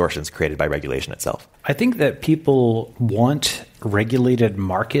 only distortions created by regulation itself? I think that people want regulated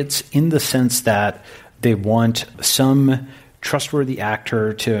markets in the sense that they want some trustworthy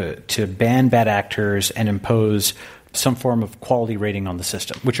actor to ban bad actors and impose some form of quality rating on the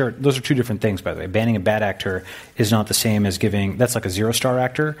system, those are two different things, by the way. Banning a bad actor is not the same as that's like a 0-star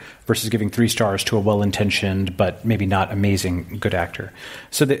actor versus giving 3 stars to a well-intentioned but maybe not amazing good actor.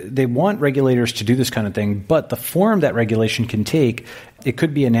 So they want regulators to do this kind of thing, but the form that regulation can take, it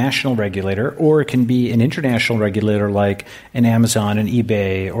could be a national regulator or it can be an international regulator like an Amazon, an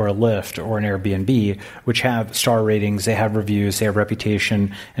eBay, or a Lyft, or an Airbnb, which have star ratings, they have reviews, they have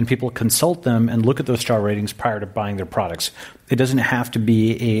reputation, and people consult them and look at those star ratings prior to buying their products. It doesn't have to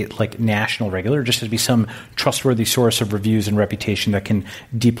be a national regulator. It just has to be some trustworthy source of reviews and reputation that can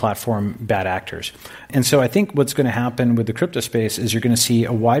deplatform bad actors. And so I think what's going to happen with the crypto space is you're going to see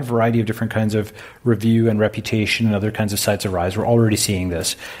a wide variety of different kinds of review and reputation and other kinds of sites arise. We're already seeing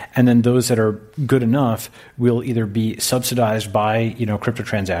this. And then those that are good enough will either be subsidized by, crypto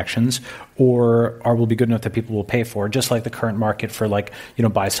transactions or will be good enough that people will pay for, just like the current market for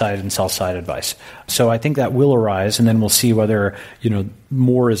buy-side and sell-side advice. So I think that will arise, and then we'll see whether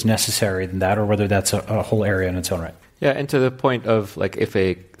more is necessary than that or whether that's a whole area in its own right. Yeah, and to the point of if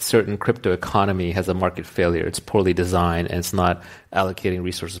a certain crypto economy has a market failure, it's poorly designed and it's not allocating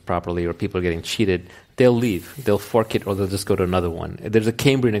resources properly or people are getting cheated, they'll leave. They'll fork it or they'll just go to another one. There's a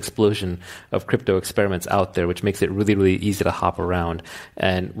Cambrian explosion of crypto experiments out there, which makes it really, really easy to hop around.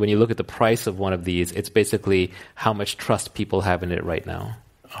 And when you look at the price of one of these, it's basically how much trust people have in it right now.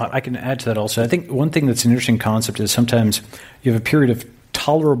 I can add to that also. I think one thing that's an interesting concept is sometimes you have a period of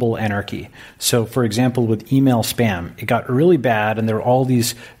tolerable anarchy. So, for example, with email spam, it got really bad, and there were all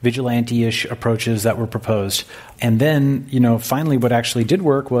these vigilante-ish approaches that were proposed. And then, finally what actually did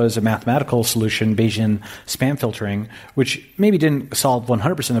work was a mathematical solution, Bayesian spam filtering, which maybe didn't solve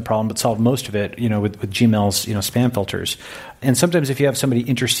 100% of the problem, but solved most of it, with Gmail's, spam filters. And sometimes if you have somebody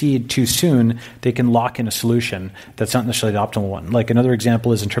intercede too soon, they can lock in a solution that's not necessarily the optimal one. Like another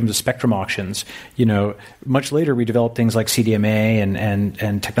example is in terms of spectrum auctions. Much later we developed things like CDMA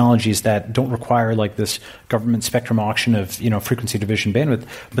and technologies that don't require this government spectrum auction of, frequency division bandwidth,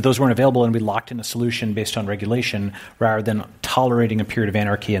 but those weren't available, and we locked in a solution based on regulation rather than tolerating a period of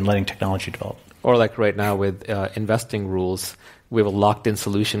anarchy and letting technology develop. Or like right now with investing rules, we have a locked-in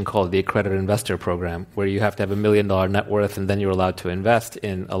solution called the Accredited Investor Program, where you have to have $1 million net worth, and then you're allowed to invest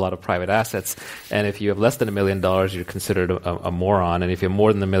in a lot of private assets. And if you have less than $1 million, you're considered a moron. And if you have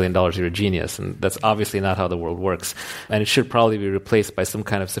more than $1 million, you're a genius. And that's obviously not how the world works. And it should probably be replaced by some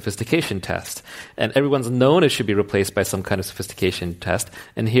kind of sophistication test. And everyone's known it should be replaced by some kind of sophistication test.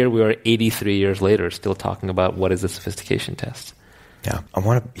 And here we are 83 years later still talking about what is a sophistication test. Yeah. I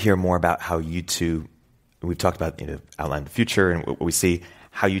want to hear more about how you two, we've talked about, outline the future and what we see,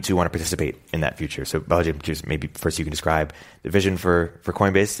 how you two want to participate in that future. So, Balaji, maybe first you can describe the vision for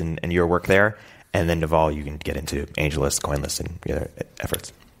Coinbase and your work there. And then, Naval, you can get into AngelList, CoinList, and your other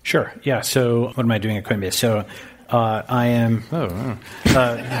efforts. Sure. Yeah. So what am I doing at Coinbase? So I am. I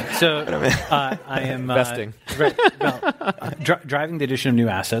am investing. Driving the addition of new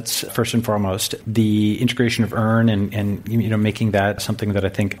assets first and foremost. The integration of Earn and making that something that I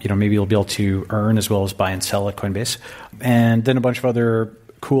think maybe you'll be able to earn as well as buy and sell at Coinbase, and then a bunch of other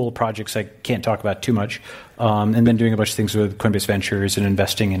cool projects I can't talk about too much, and then doing a bunch of things with Coinbase Ventures and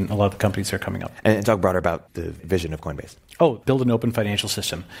investing in a lot of the companies that are coming up. And talk broader about the vision of Coinbase. Build an open financial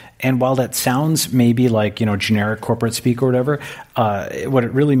system. And while that sounds maybe like generic corporate speak or whatever, what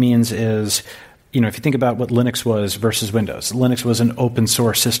it really means is, if you think about what Linux was versus Windows, Linux was an open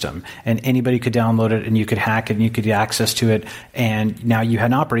source system, and anybody could download it, and you could hack it, and you could get access to it, and now you had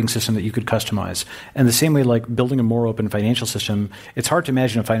an operating system that you could customize. And the same way, like building a more open financial system, it's hard to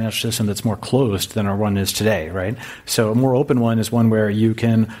imagine a financial system that's more closed than our one is today, right? So a more open one is one where you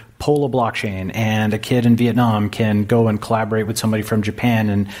can pull a blockchain, and a kid in Vietnam can go and collaborate with somebody from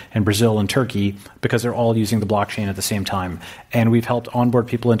Japan and Brazil and Turkey because they're all using the blockchain at the same time. And we've helped onboard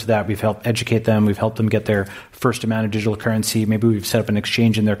people into that. We've helped educate them. We've helped them get their first amount of digital currency. Maybe we've set up an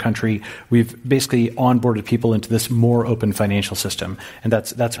exchange in their country. We've basically onboarded people into this more open financial system, and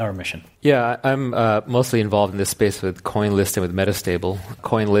that's our mission. Yeah, I'm mostly involved in this space with CoinList and with Metastable.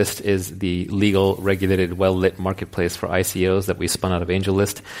 CoinList is the legal, regulated, well-lit marketplace for ICOs that we spun out of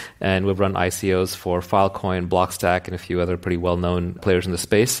AngelList. And we've run ICOs for Filecoin, Blockstack, and a few other pretty well-known players in the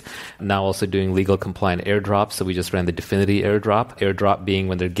space. Now also doing legal compliant airdrops. So we just ran the Dfinity airdrop. Airdrop being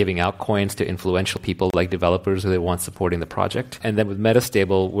when they're giving out coins to influential people like developers who they want supporting the project. And then with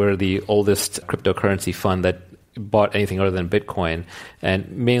Metastable, we're the oldest cryptocurrency fund that bought anything other than Bitcoin. And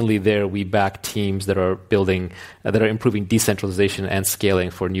mainly there we back teams that are building, that are improving decentralization and scaling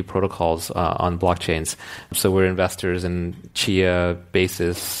for new protocols on blockchains. So we're investors in Chia,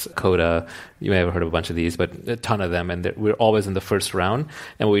 Basis, Coda. You may have heard of a bunch of these, but a ton of them. And we're always in the first round.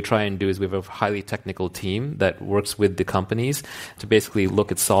 And what we try and do is we have a highly technical team that works with the companies to basically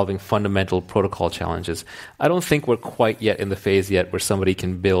look at solving fundamental protocol challenges. I don't think we're quite yet in the phase yet where somebody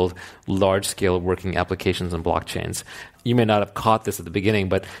can build large-scale working applications on blockchains. You may not have caught this at the beginning,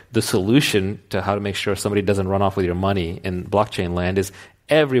 but the solution to how to make sure somebody doesn't run off with your money in blockchain land is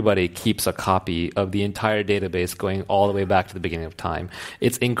everybody keeps a copy of the entire database going all the way back to the beginning of time.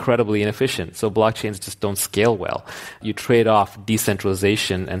 It's incredibly inefficient. So blockchains just don't scale well. You trade off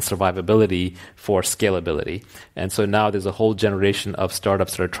decentralization and survivability for scalability. And so now there's a whole generation of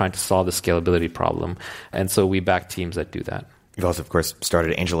startups that are trying to solve the scalability problem. And so we back teams that do that. You've also, of course,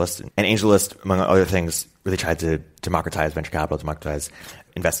 started AngelList. And AngelList, among other things, really tried to democratize venture capital, democratize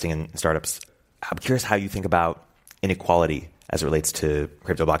investing in startups. I'm curious how you think about inequality as it relates to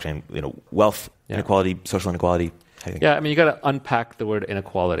crypto, blockchain, wealth inequality, social inequality. Yeah, I mean, you got to unpack the word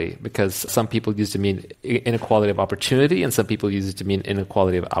inequality because some people use it to mean inequality of opportunity and some people use it to mean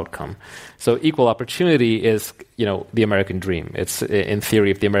inequality of outcome. So equal opportunity is, the American dream. It's, in theory,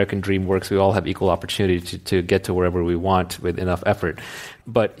 if the American dream works, we all have equal opportunity to get to wherever we want with enough effort.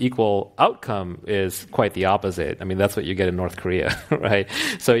 But equal outcome is quite the opposite. I mean, that's what you get in North Korea, right?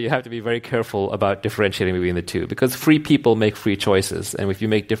 So you have to be very careful about differentiating between the two because free people make free choices. And if you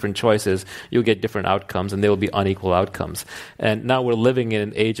make different choices, you'll get different outcomes and they will be unequal outcomes. And now we're living in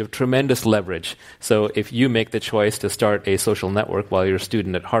an age of tremendous leverage. So if you make the choice to start a social network while you're a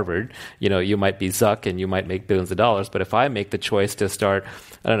student at Harvard, you might be Zuck and you might make billions of dollars. But if I make the choice to start,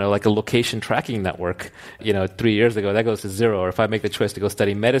 like a location tracking network, 3 years ago, that goes to zero. Or if I make the choice to go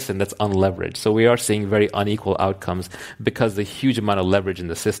study medicine, that's unleveraged. So we are seeing very unequal outcomes because of the huge amount of leverage in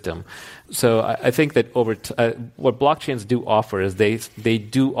the system. So I think that what blockchains do offer is they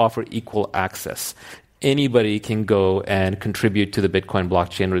do offer equal access. Anybody can go and contribute to the Bitcoin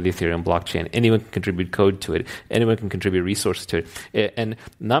blockchain or the Ethereum blockchain. Anyone can contribute code to it. Anyone can contribute resources to it. And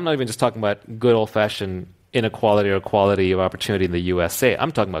I'm not even just talking about good old-fashioned inequality or equality of opportunity in the USA.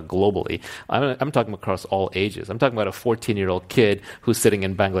 I'm talking about globally. I'm talking across all ages. I'm talking about a 14-year-old kid who's sitting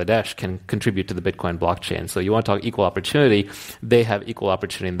in Bangladesh can contribute to the Bitcoin blockchain. So you want to talk equal opportunity, they have equal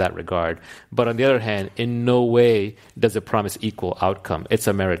opportunity in that regard. But on the other hand, in no way does it promise equal outcome. It's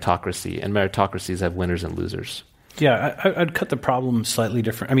a meritocracy, and meritocracies have winners and losers. Yeah, I'd cut the problem slightly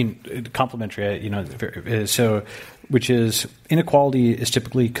different. I mean, complementary, which is inequality is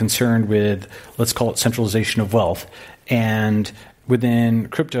typically concerned with, let's call it centralization of wealth. And within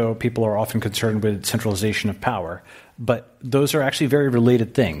crypto, people are often concerned with centralization of power. But those are actually very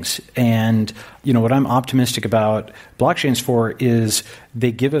related things. And, what I'm optimistic about blockchains for is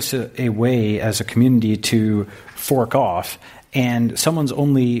they give us a way as a community to fork off. And someone's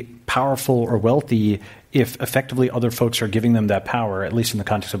only powerful or wealthy if effectively other folks are giving them that power, at least in the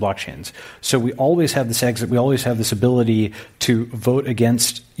context of blockchains. So we always have this exit. We always have this ability to vote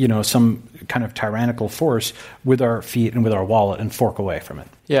against, some kind of tyrannical force with our feet and with our wallet and fork away from it.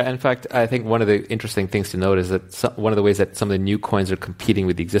 Yeah, in fact, I think one of the interesting things to note is that one of the ways that some of the new coins are competing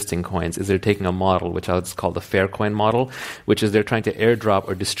with the existing coins is they're taking a model, which I would call the Faircoin model, which is they're trying to airdrop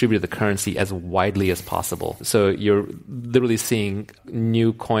or distribute the currency as widely as possible. So you're literally seeing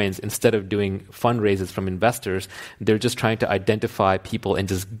new coins, instead of doing fundraisers from investors, they're just trying to identify people and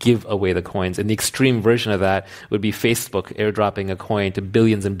just give away the coins. And the extreme version of that would be Facebook airdropping a coin to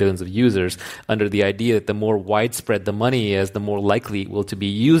billions and billions of users under the idea that the more widespread the money is, the more likely it will to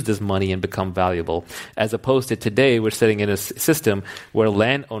be used as money and become valuable. As opposed to today, we're sitting in a system where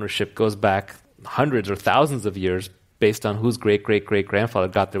land ownership goes back hundreds or thousands of years based on whose great-great-great-grandfather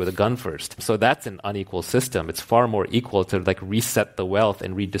got there with a gun first. So that's an unequal system. It's far more equal to reset the wealth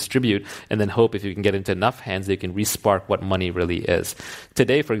and redistribute, and then hope if you can get into enough hands that you can respark what money really is.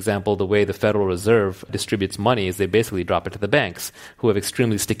 Today, for example, the way the Federal Reserve distributes money is they basically drop it to the banks, who have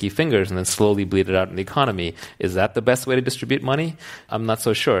extremely sticky fingers and then slowly bleed it out in the economy. Is that the best way to distribute money? I'm not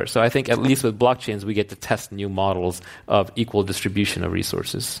so sure. So I think at least with blockchains, we get to test new models of equal distribution of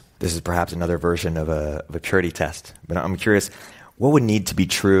resources. This is perhaps another version of a purity test. But I'm curious, what would need to be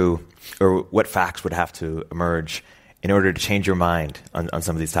true, or what facts would have to emerge in order to change your mind on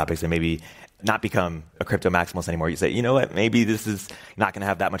some of these topics and maybe not become a crypto maximalist anymore? You say, you know what, maybe this is not going to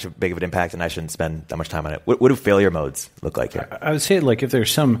have that much big of an impact and I shouldn't spend that much time on it. What do failure modes look like here? I would say if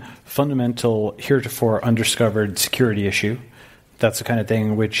there's some fundamental heretofore undiscovered security issue, that's the kind of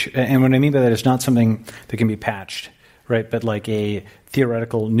thing which, and what I mean by that is not something that can be patched, right? But like a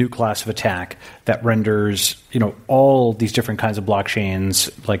theoretical new class of attack that renders, all these different kinds of blockchains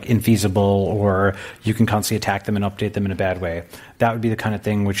like infeasible, or you can constantly attack them and update them in a bad way. That would be the kind of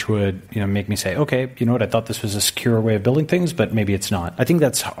thing which would, make me say, okay, you know what, I thought this was a secure way of building things, but maybe it's not. I think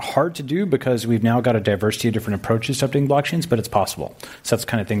that's hard to do because we've now got a diversity of different approaches to updating blockchains, but it's possible. So that's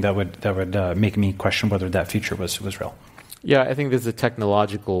the kind of thing that would make me question whether that feature was real. Yeah, I think there's the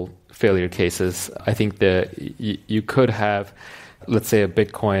technological failure cases. I think that you could have, let's say, a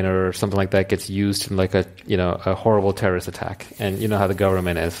Bitcoin or something like that gets used in a horrible terrorist attack, and you know how the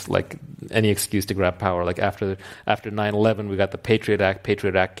government is, any excuse to grab power. After 9/11, we got the Patriot Act.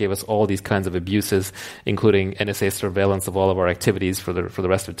 Patriot Act gave us all these kinds of abuses, including NSA surveillance of all of our activities for the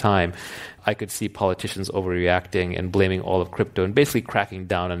rest of time. I could see politicians overreacting and blaming all of crypto and basically cracking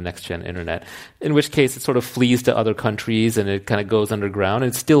down on next-gen internet, in which case it sort of flees to other countries and it kind of goes underground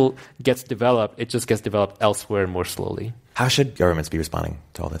and it still gets developed. It just gets developed elsewhere and more slowly. How should governments be responding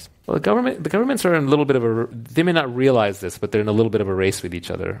to all this? Well, the governments are in a little bit of they may not realize this, but they're in a little bit of a race with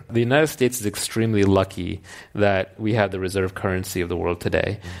each other. The United States is extremely lucky that we have the reserve currency of the world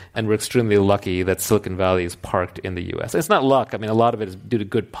today. And we're extremely lucky that Silicon Valley is parked in the U.S. It's not luck. I mean, a lot of it is due to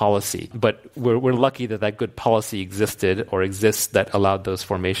good policy. But we're lucky that good policy existed or exists that allowed those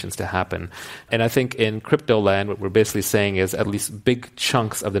formations to happen. And I think in crypto land, what we're basically saying is at least big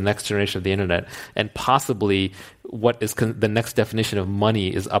chunks of the next generation of the internet, and possibly what is the next definition of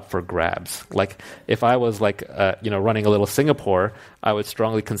money, is up for grabs. If I was running a little Singapore, I would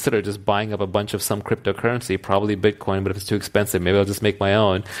strongly consider just buying up a bunch of some cryptocurrency, probably Bitcoin, but if it's too expensive, maybe I'll just make my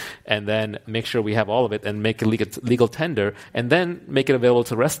own, and then make sure we have all of it and make a legal tender, and then make it available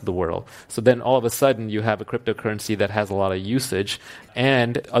to the rest of the world. So then all of a sudden you have a cryptocurrency that has a lot of usage,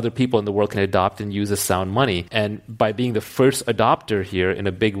 and other people in the world can adopt and use as sound money. And by being the first adopter here in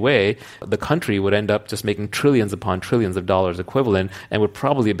a big way, the country would end up just making trillions upon trillions of dollars equivalent, and would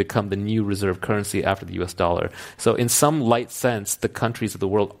probably become the new reserve currency after the US dollar. So in some light sense, the countries of the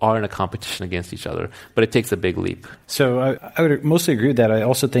world are in a competition against each other, but it takes a big leap. So I would mostly agree with that. I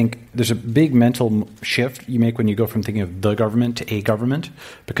also think there's a big mental shift you make when you go from thinking of the government to a government,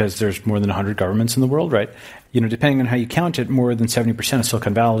 because there's more than 100 governments in the world, right? Depending on how you count it, more than 70% of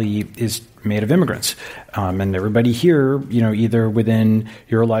Silicon Valley is made of immigrants. And everybody here, either within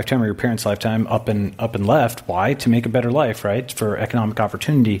your lifetime or your parents' lifetime, up and left. Why? To make a better life, right? For economic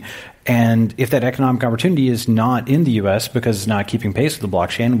opportunity. And if that economic opportunity is not in the U.S. because it's not keeping pace with the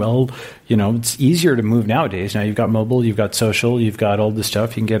blockchain, well, it's easier to move nowadays. Now you've got mobile, you've got social, you've got all this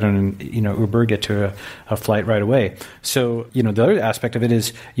stuff. You can get on, Uber, get to a flight right away. So, the other aspect of it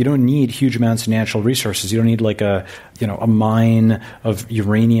is you don't need huge amounts of natural resources. You don't need a mine of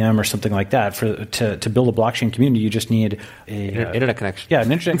uranium or something like that to build a blockchain community. You just need internet connection. Yeah,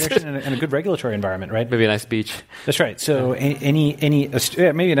 an internet connection and a good regulatory environment, right? Maybe a nice beach. That's right. So maybe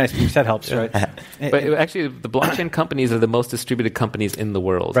a nice beach. That helps, right? But actually, the blockchain companies are the most distributed companies in the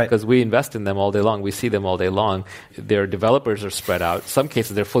world, right? Because we invest in them all day long. We see them all day long. Their developers are spread out. In some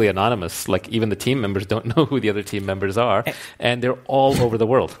cases, they're fully anonymous. Even the team members don't know who the other team members are, and they're all over the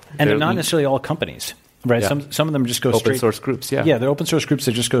world. And they're not necessarily all companies. right? Yeah. Some of them just go open straight source groups. Yeah, yeah, they're open source groups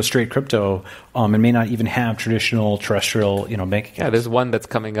that just go straight crypto, and may not even have traditional terrestrial, bank accounts. Yeah, there's one that's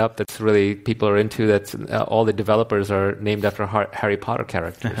coming up that's really people are into. That's all the developers are named after Harry Potter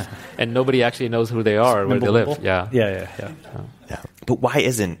characters, and nobody actually knows who they are or where they live. Yeah. But why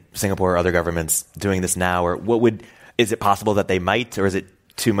isn't Singapore or other governments doing this now? Or is it possible that they might, or is it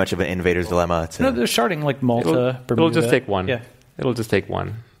too much of an innovator's dilemma? No, they're starting like Malta, Bermuda. It'll just take one. Yeah. It'll just take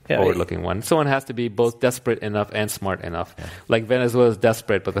one. Yeah, forward-looking one. Someone has to be both desperate enough and smart enough. Yeah. Like Venezuela is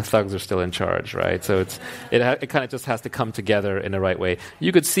desperate, but the thugs are still in charge, right? So it kind of just has to come together in the right way.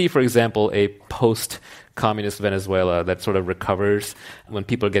 You could see, for example, a post-communist Venezuela that sort of recovers. When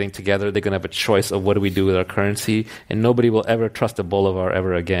people are getting together, they're going to have a choice of what do we do with our currency, and nobody will ever trust a bolivar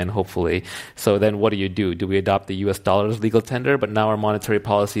ever again, hopefully. So then what do? Do we adopt the US dollar as legal tender? But now our monetary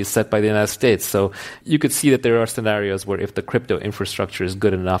policy is set by the United States. So you could see that there are scenarios where if the crypto infrastructure is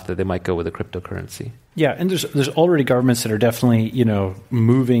good enough that they might go with a cryptocurrency. Yeah, and there's already governments that are definitely,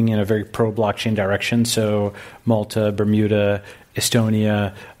 moving in a very pro-blockchain direction. So Malta, Bermuda,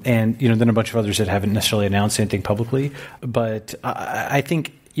 Estonia, and, then a bunch of others that haven't necessarily announced anything publicly. But I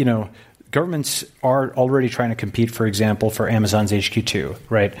think, governments are already trying to compete, for example, for Amazon's HQ2,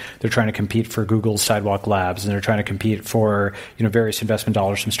 right? They're trying to compete for Google's Sidewalk Labs, and they're trying to compete for, various investment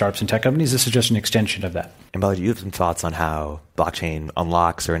dollars from startups and tech companies. This is just an extension of that. And Balaji, you have some thoughts on how blockchain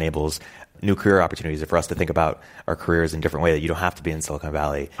unlocks or enables new career opportunities for us to think about our careers in a different way, that you don't have to be in Silicon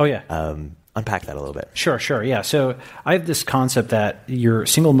Valley. Oh, yeah. Unpack that a little bit. Sure. Yeah. So I have this concept that your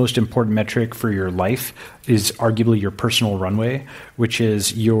single most important metric for your life is arguably your personal runway, which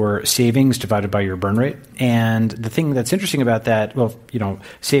is your savings divided by your burn rate. And the thing that's interesting about that,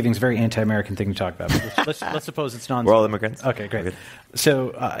 savings, very anti-American thing to talk about. Let's suppose it's non. We're all immigrants. Okay, great.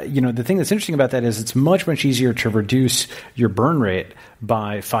 So, the thing that's interesting about that is it's much, much easier to reduce your burn rate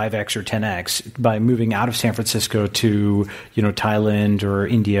by 5x or 10x by moving out of San Francisco to, Thailand or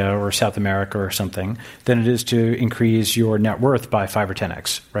India or South America or something than it is to increase your net worth by 5 or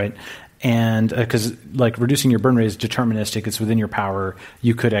 10x, right? And because reducing your burn rate is deterministic, it's within your power.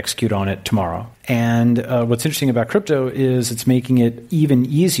 You could execute on it tomorrow. And what's interesting about crypto is it's making it even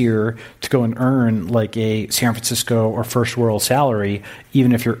easier to go and earn like a San Francisco or first world salary,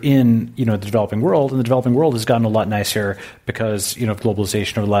 even if you're in the developing world. And the developing world has gotten a lot nicer because of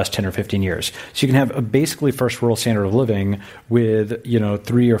globalization over the last 10 or 15 years. So you can have a basically first world standard of living with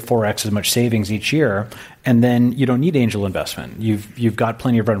 3 or 4x as much savings each year. And then you don't need angel investment. You've got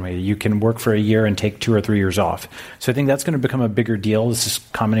plenty of runway. You can work for a year and take 2 or 3 years off. So I think that's going to become a bigger deal. This is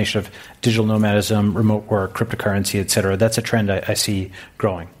a combination of digital nomadism, remote work, cryptocurrency, et cetera. That's a trend I see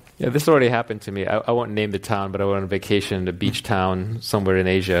growing. Yeah, this already happened to me. I won't name the town, but I went on vacation in a beach town somewhere in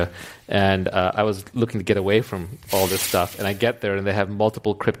Asia, and I was looking to get away from all this stuff. And I get there, and they have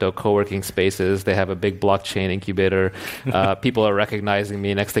multiple crypto co-working spaces. They have a big blockchain incubator. People are recognizing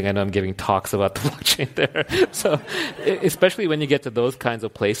me. Next thing I know, I'm giving talks about the blockchain there. So, especially when you get to those kinds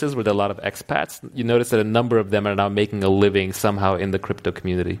of places where there are a lot of expats, you notice that a number of them are now making a living somehow in the crypto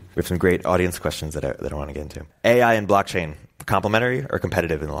community. We have some great audience questions that I want to get into. AI and blockchain. Complementary or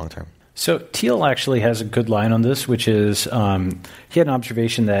competitive in the long term? So Thiel actually has a good line on this, which is he had an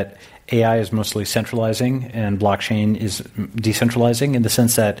observation that AI is mostly centralizing and blockchain is decentralizing in the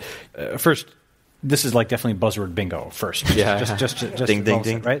sense that, first, this is definitely buzzword bingo first. Just ding, ding,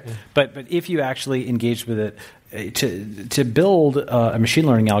 ding. Right? But if you actually engage with it, to build a machine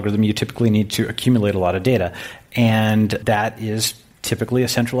learning algorithm, you typically need to accumulate a lot of data. And that is typically a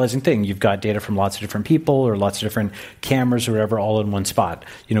centralizing thing. You've got data from lots of different people or lots of different cameras or whatever all in one spot,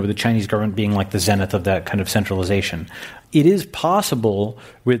 with the Chinese government being the zenith of that kind of centralization. It is possible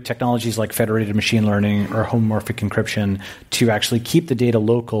with technologies like federated machine learning or homomorphic encryption to actually keep the data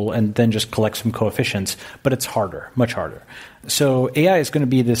local and then just collect some coefficients, but it's harder, much harder. So AI is going to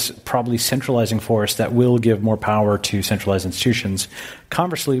be this probably centralizing force that will give more power to centralized institutions.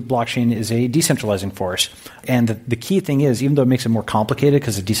 Conversely, blockchain is a decentralizing force. And the key thing is, even though it makes it more complicated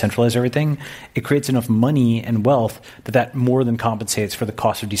because it decentralizes everything, it creates enough money and wealth that more than compensates for the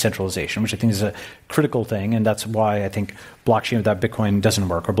cost of decentralization, which I think is a critical thing. And that's why I think blockchain without Bitcoin doesn't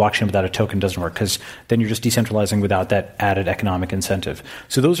work, or blockchain without a token doesn't work, because then you're just decentralizing without that added economic incentive.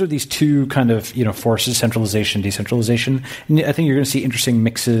 So those are these two kind of forces, centralization, decentralization. And I think you're going to see interesting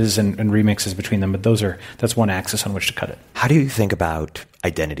mixes and remixes between them, but that's one axis on which to cut it. How do you think about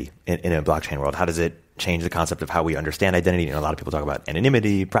identity in a blockchain world? How does it change the concept of how we understand identity? A lot of people talk about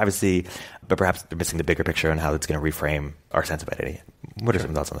anonymity, privacy, but perhaps they're missing the bigger picture on how it's going to reframe our sense of identity. What are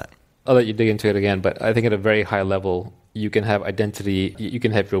some thoughts on that? I'll let you dig into it again, but I think at a very high level, you can have identity, you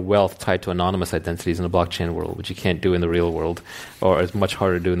can have your wealth tied to anonymous identities in the blockchain world, which you can't do in the real world, or is much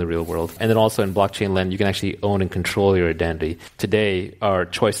harder to do in the real world. And then also in blockchain land, you can actually own and control your identity. Today, our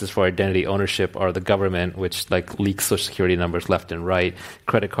choices for identity ownership are the government, which like leaks social security numbers left and right,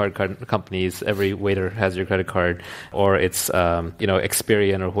 credit card companies, every waiter has your credit card, or it's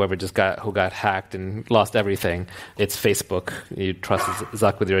Experian or whoever who got hacked and lost everything. It's Facebook. You trust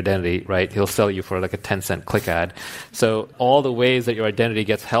Zuck with your identity, right? He'll sell you for like a 10-cent click ad. So all the ways that your identity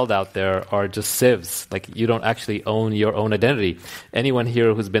gets held out there are just sieves. Like you don't actually own your own identity. Anyone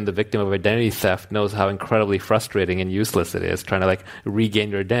here who's been the victim of identity theft knows how incredibly frustrating and useless it is trying to like regain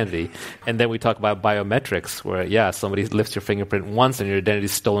your identity. And then we talk about biometrics where, somebody lifts your fingerprint once and your identity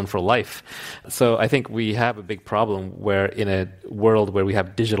is stolen for life. So I think we have a big problem where in a world where we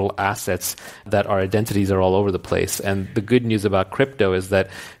have digital assets that our identities are all over the place. And the good news about crypto is that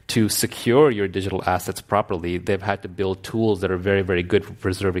to secure your digital assets properly, they've had to build tools that are very, very good for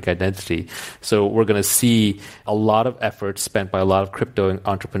preserving identity. So we're going to see a lot of effort spent by a lot of crypto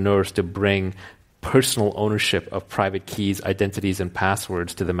entrepreneurs to bring personal ownership of private keys, identities, and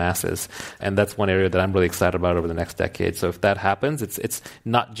passwords to the masses. And that's one area that I'm really excited about over the next decade. So if that happens, it's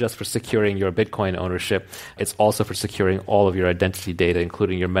not just for securing your Bitcoin ownership, it's also for securing all of your identity data,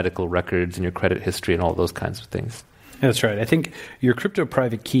 including your medical records and your credit history and all those kinds of things. That's right. I think your crypto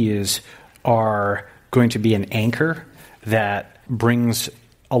private keys are going to be an anchor that brings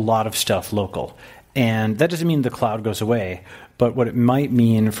a lot of stuff local. And that doesn't mean the cloud goes away. But what it might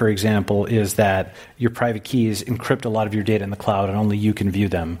mean, for example, is that your private keys encrypt a lot of your data in the cloud and only you can view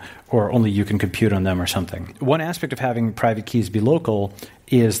them or only you can compute on them or something. One aspect of having private keys be local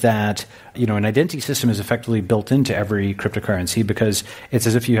is that, an identity system is effectively built into every cryptocurrency because it's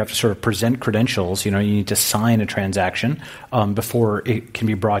as if you have to sort of present credentials. You need to sign a transaction before it can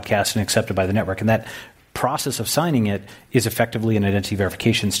be broadcast and accepted by the network. And that process of signing it is effectively an identity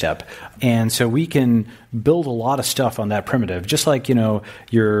verification step. And so we can build a lot of stuff on that primitive. Just like,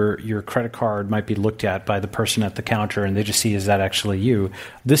 your credit card might be looked at by the person at the counter and they just see, is that actually you?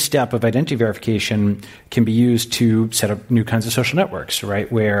 This step of identity verification can be used to set up new kinds of social networks, right?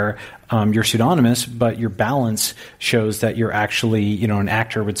 Where you're pseudonymous, but your balance shows that you're actually, an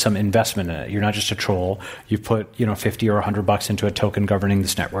actor with some investment in it. You're not just a troll. You've put, $50 or $100 into a token governing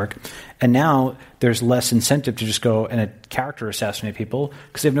this network. And now there's less incentive to just go and character assassinate people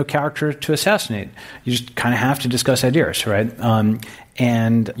because they have no character to assassinate. You just kind of have to discuss ideas, right?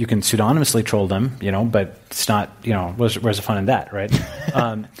 And you can pseudonymously troll them, but it's not, where's the fun in that, right?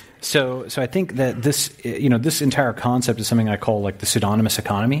 So I think that this entire concept is something I call like the pseudonymous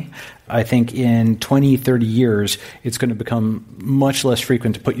economy. I think in 20, 30 years, it's going to become much less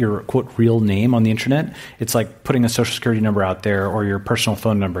frequent to put your, quote, real name on the internet. It's like putting a social security number out there or your personal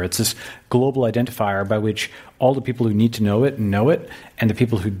phone number. It's this global identifier by which all the people who need to know it, and the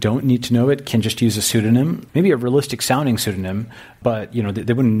people who don't need to know it can just use a pseudonym, maybe a realistic sounding pseudonym, but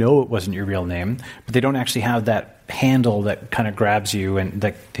they wouldn't know it wasn't your real name, but they don't actually have that handle that kind of grabs you and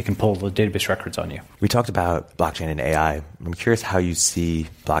that they can pull the database records on you. We talked about blockchain and AI. I'm curious how you see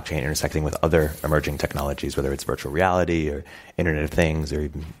blockchain intersecting with other emerging technologies, whether it's virtual reality or Internet of Things or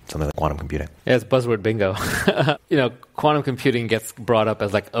even something like quantum computing. Yeah, it's buzzword bingo. Quantum computing gets brought up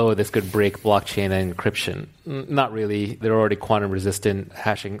as like, oh, this could break blockchain and encryption. Not really. There are already quantum-resistant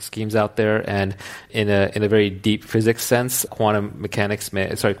hashing schemes out there, and in a very deep physics sense, quantum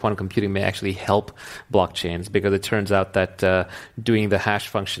computing may actually help blockchains because it turns out that doing the hash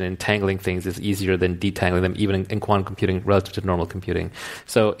function and entangling things is easier than detangling them, even in quantum computing relative to normal computing.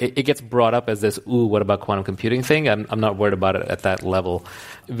 So it gets brought up as this, what about quantum computing thing? I'm not worried about it at that level.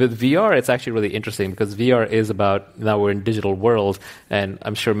 With VR, it's actually really interesting because VR is about, now we're in digital world, and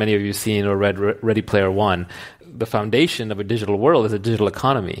I'm sure many of you have seen or read Ready Player One. The foundation of a digital world is a digital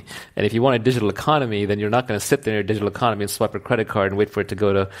economy. And if you want a digital economy, then you're not going to sit there in your digital economy and swipe a credit card and wait for it to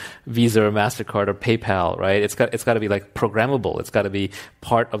go to Visa or MasterCard or PayPal, right? It's got to be like programmable. It's got to be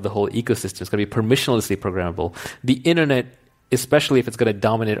part of the whole ecosystem. It's got to be permissionlessly programmable. The internet, especially if it's going to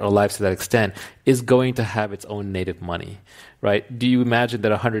dominate our lives to that extent, is going to have its own native money, right? Do you imagine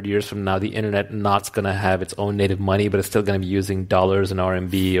that 100 years from now, the internet not's going to have its own native money, but it's still going to be using dollars and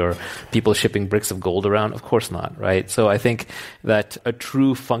RMB or people shipping bricks of gold around? Of course not, right? So I think that a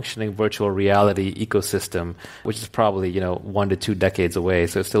true functioning virtual reality ecosystem, which is probably, 1 to 2 decades away,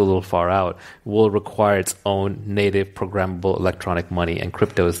 so it's still a little far out, will require its own native programmable electronic money, and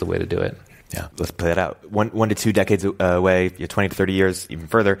crypto is the way to do it. Yeah, let's play that out. 1 to 2 decades away, 20 to 30 years, even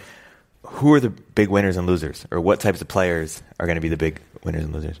further. Who are the big winners and losers? Or what types of players are going to be the big winners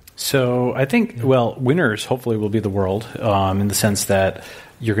and losers? So I think, winners hopefully will be the world in the sense that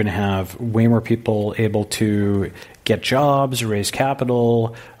you're going to have way more people able to get jobs, raise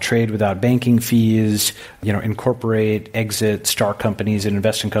capital, trade without banking fees, incorporate, exit, start companies and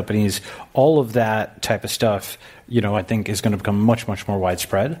invest in companies. All of that type of stuff, I think is going to become much, much more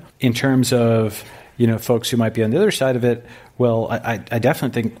widespread. In terms of, folks who might be on the other side of it, well, I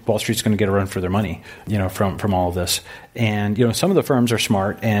definitely think Wall Street's going to get a run for their money, from all of this. And, some of the firms are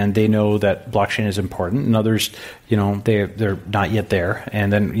smart and they know that blockchain is important, and others, they're not yet there.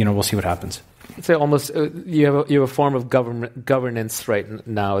 And then, we'll see what happens. I'd say almost you have a form of governance right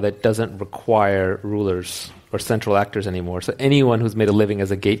now that doesn't require rulers or central actors anymore. So anyone who's made a living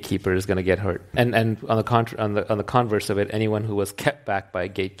as a gatekeeper is going to get hurt. And on the converse of it, anyone who was kept back by a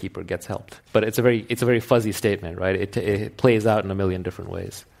gatekeeper gets helped. But it's a very fuzzy statement, right? It plays out in a million different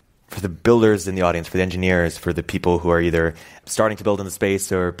ways. For the builders in the audience, for the engineers, for the people who are either starting to build in the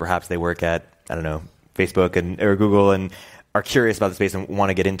space or perhaps they work at, Facebook or Google and are curious about the space and want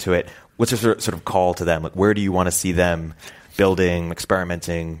to get into it, what's your sort of call to them? Like, where do you want to see them building,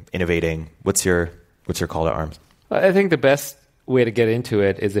 experimenting, innovating? What's your call to arms? I think the best way to get into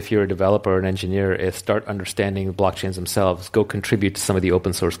it is, if you're a developer or an engineer, is start understanding the blockchains themselves. Go contribute to some of the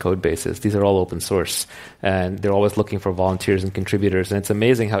open source code bases. These are all open source, and they're always looking for volunteers and contributors. And it's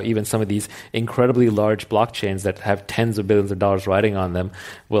amazing how even some of these incredibly large blockchains that have tens of billions of dollars riding on them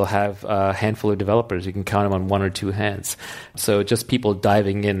will have a handful of developers. You can count them on one or two hands. So just people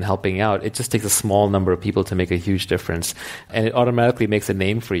diving in, helping out, it just takes a small number of people to make a huge difference. And it automatically makes a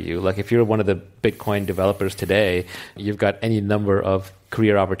name for you. Like if you're one of the Bitcoin developers today, you've got any number of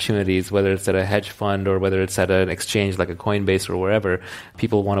career opportunities, whether it's at a hedge fund or whether it's at an exchange like a Coinbase or wherever.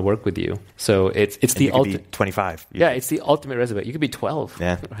 People want to work with you. So it's the ultimate. 25. It's the ultimate resume. You could be 12.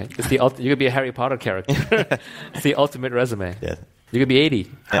 Yeah. Right? It's you could be a Harry Potter character. It's the ultimate resume. Yeah. You could be 80.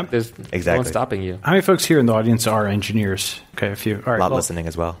 Yeah. There's no one stopping you. How many folks here in the audience are engineers? Okay, a few. All right, a lot listening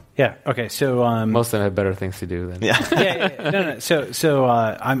as well. Yeah. Okay. So most of them have better things to do than. Yeah. No.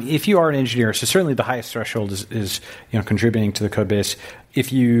 So if you are an engineer, so certainly the highest threshold is contributing to the code base.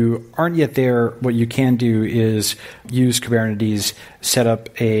 If you aren't yet there, what you can do is use Kubernetes, set up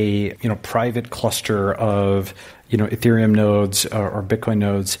a private cluster of Ethereum nodes or Bitcoin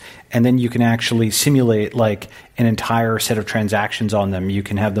nodes, and then you can actually simulate like an entire set of transactions on them. You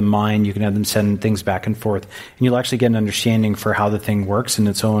can have them mine, you can have them send things back and forth, and you'll actually get an understanding for how the thing works in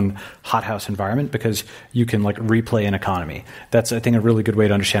its own hothouse environment, because you can like replay an economy. That's, I think, a really good way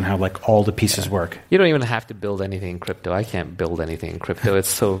to understand how like all the pieces work. You don't even have to build anything in crypto. I can't build anything in crypto. It's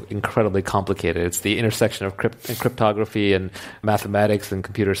so incredibly complicated. It's the intersection of cryptography and mathematics and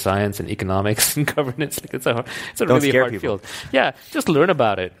computer science and economics and governance. It's a really hard field. Yeah, just learn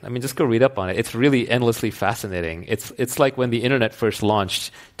about it. I mean, just go read up on it. It's really endlessly fascinating. It's like when the internet first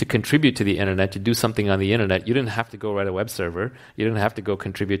launched. To contribute to the internet, to do something on the internet, you didn't have to go write a web server. You didn't have to go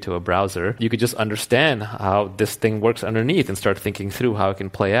contribute to a browser. You could just understand how this thing works underneath and start thinking through how it can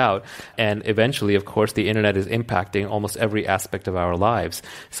play out. And eventually, of course, the internet is impacting almost every aspect of our lives.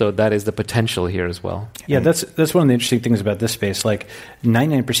 So that is the potential here as well. Yeah, that's one of the interesting things about this space. Like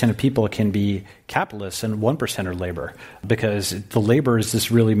 99% of people can be capitalists and 1% are labor, because the labor is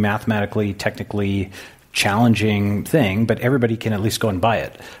this really mathematically, technically challenging thing, but everybody can at least go and buy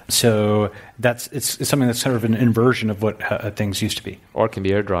it. So it's something that's sort of an inversion of what things used to be. Or it can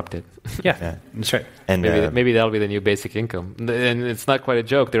be airdropped it. Yeah, that's right. And maybe that'll be the new basic income. And it's not quite a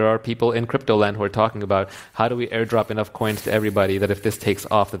joke. There are people in crypto land who are talking about how do we airdrop enough coins to everybody that if this takes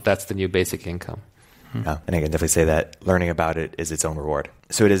off, that's the new basic income. And I can definitely say that learning about it is its own reward.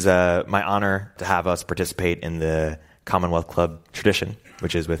 So it is my honor to have us participate in the Commonwealth Club tradition,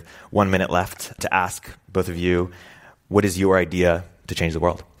 which is with 1 minute left, to ask both of you, what is your idea to change the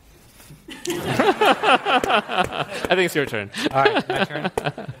world? I think it's your turn. All right, my turn.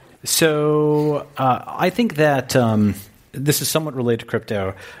 So I think that this is somewhat related to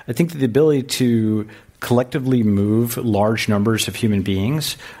crypto. I think that the ability to collectively move large numbers of human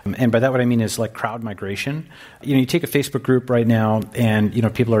beings, and by that what I mean is like crowd migration. You take a Facebook group right now, and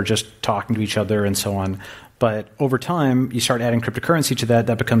people are just talking to each other and so on. But over time, you start adding cryptocurrency to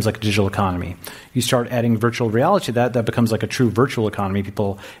that becomes like a digital economy. You start adding virtual reality to that becomes like a true virtual economy.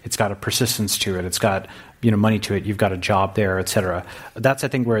 It's got a persistence to it. It's got money to it. You've got a job there, et cetera. That's, I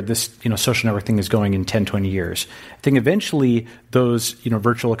think, where this social network thing is going in 10, 20 years. I think eventually those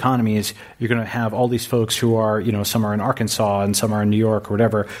virtual economies, you're going to have all these folks who are, some are in Arkansas and some are in New York or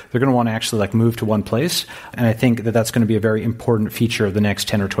whatever. They're going to want to actually like move to one place. And I think that that's going to be a very important feature of the next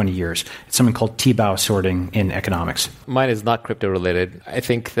 10 or 20 years. It's something called T-bow sorting in economics? Mine is not crypto related. I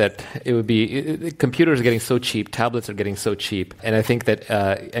think that it would be computers are getting so cheap, tablets are getting so cheap, and I think that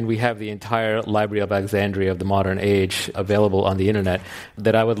and we have the entire Library of Alexandria of the modern age available on the internet,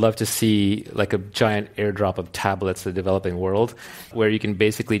 that I would love to see like a giant airdrop of tablets to the developing world, where you can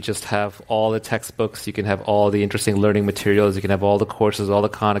basically just have all the textbooks, you can have all the interesting learning materials, you can have all the courses, all the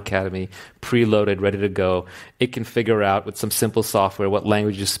Khan Academy preloaded, ready to go. It can figure out with some simple software what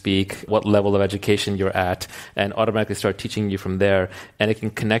language you speak, what level of education you're at, and automatically start teaching you from there. And it can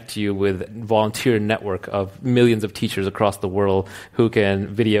connect you with a volunteer network of millions of teachers across the world who can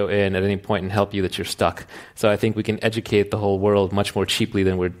video in at any point and help you that you're stuck. So I think we can educate the whole world much more cheaply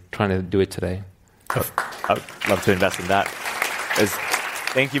than we're trying to do it today. I would love to invest in that.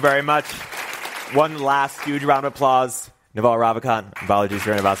 Thank you very much. One last huge round of applause. Naval Ravikant and Balaji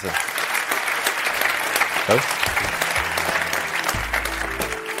Srinivasan.